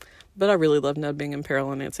it. But I really love Ned being in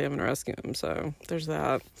peril and Nancy having to rescue him. So there's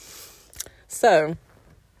that. So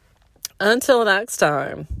until next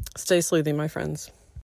time, stay sleuthy, my friends.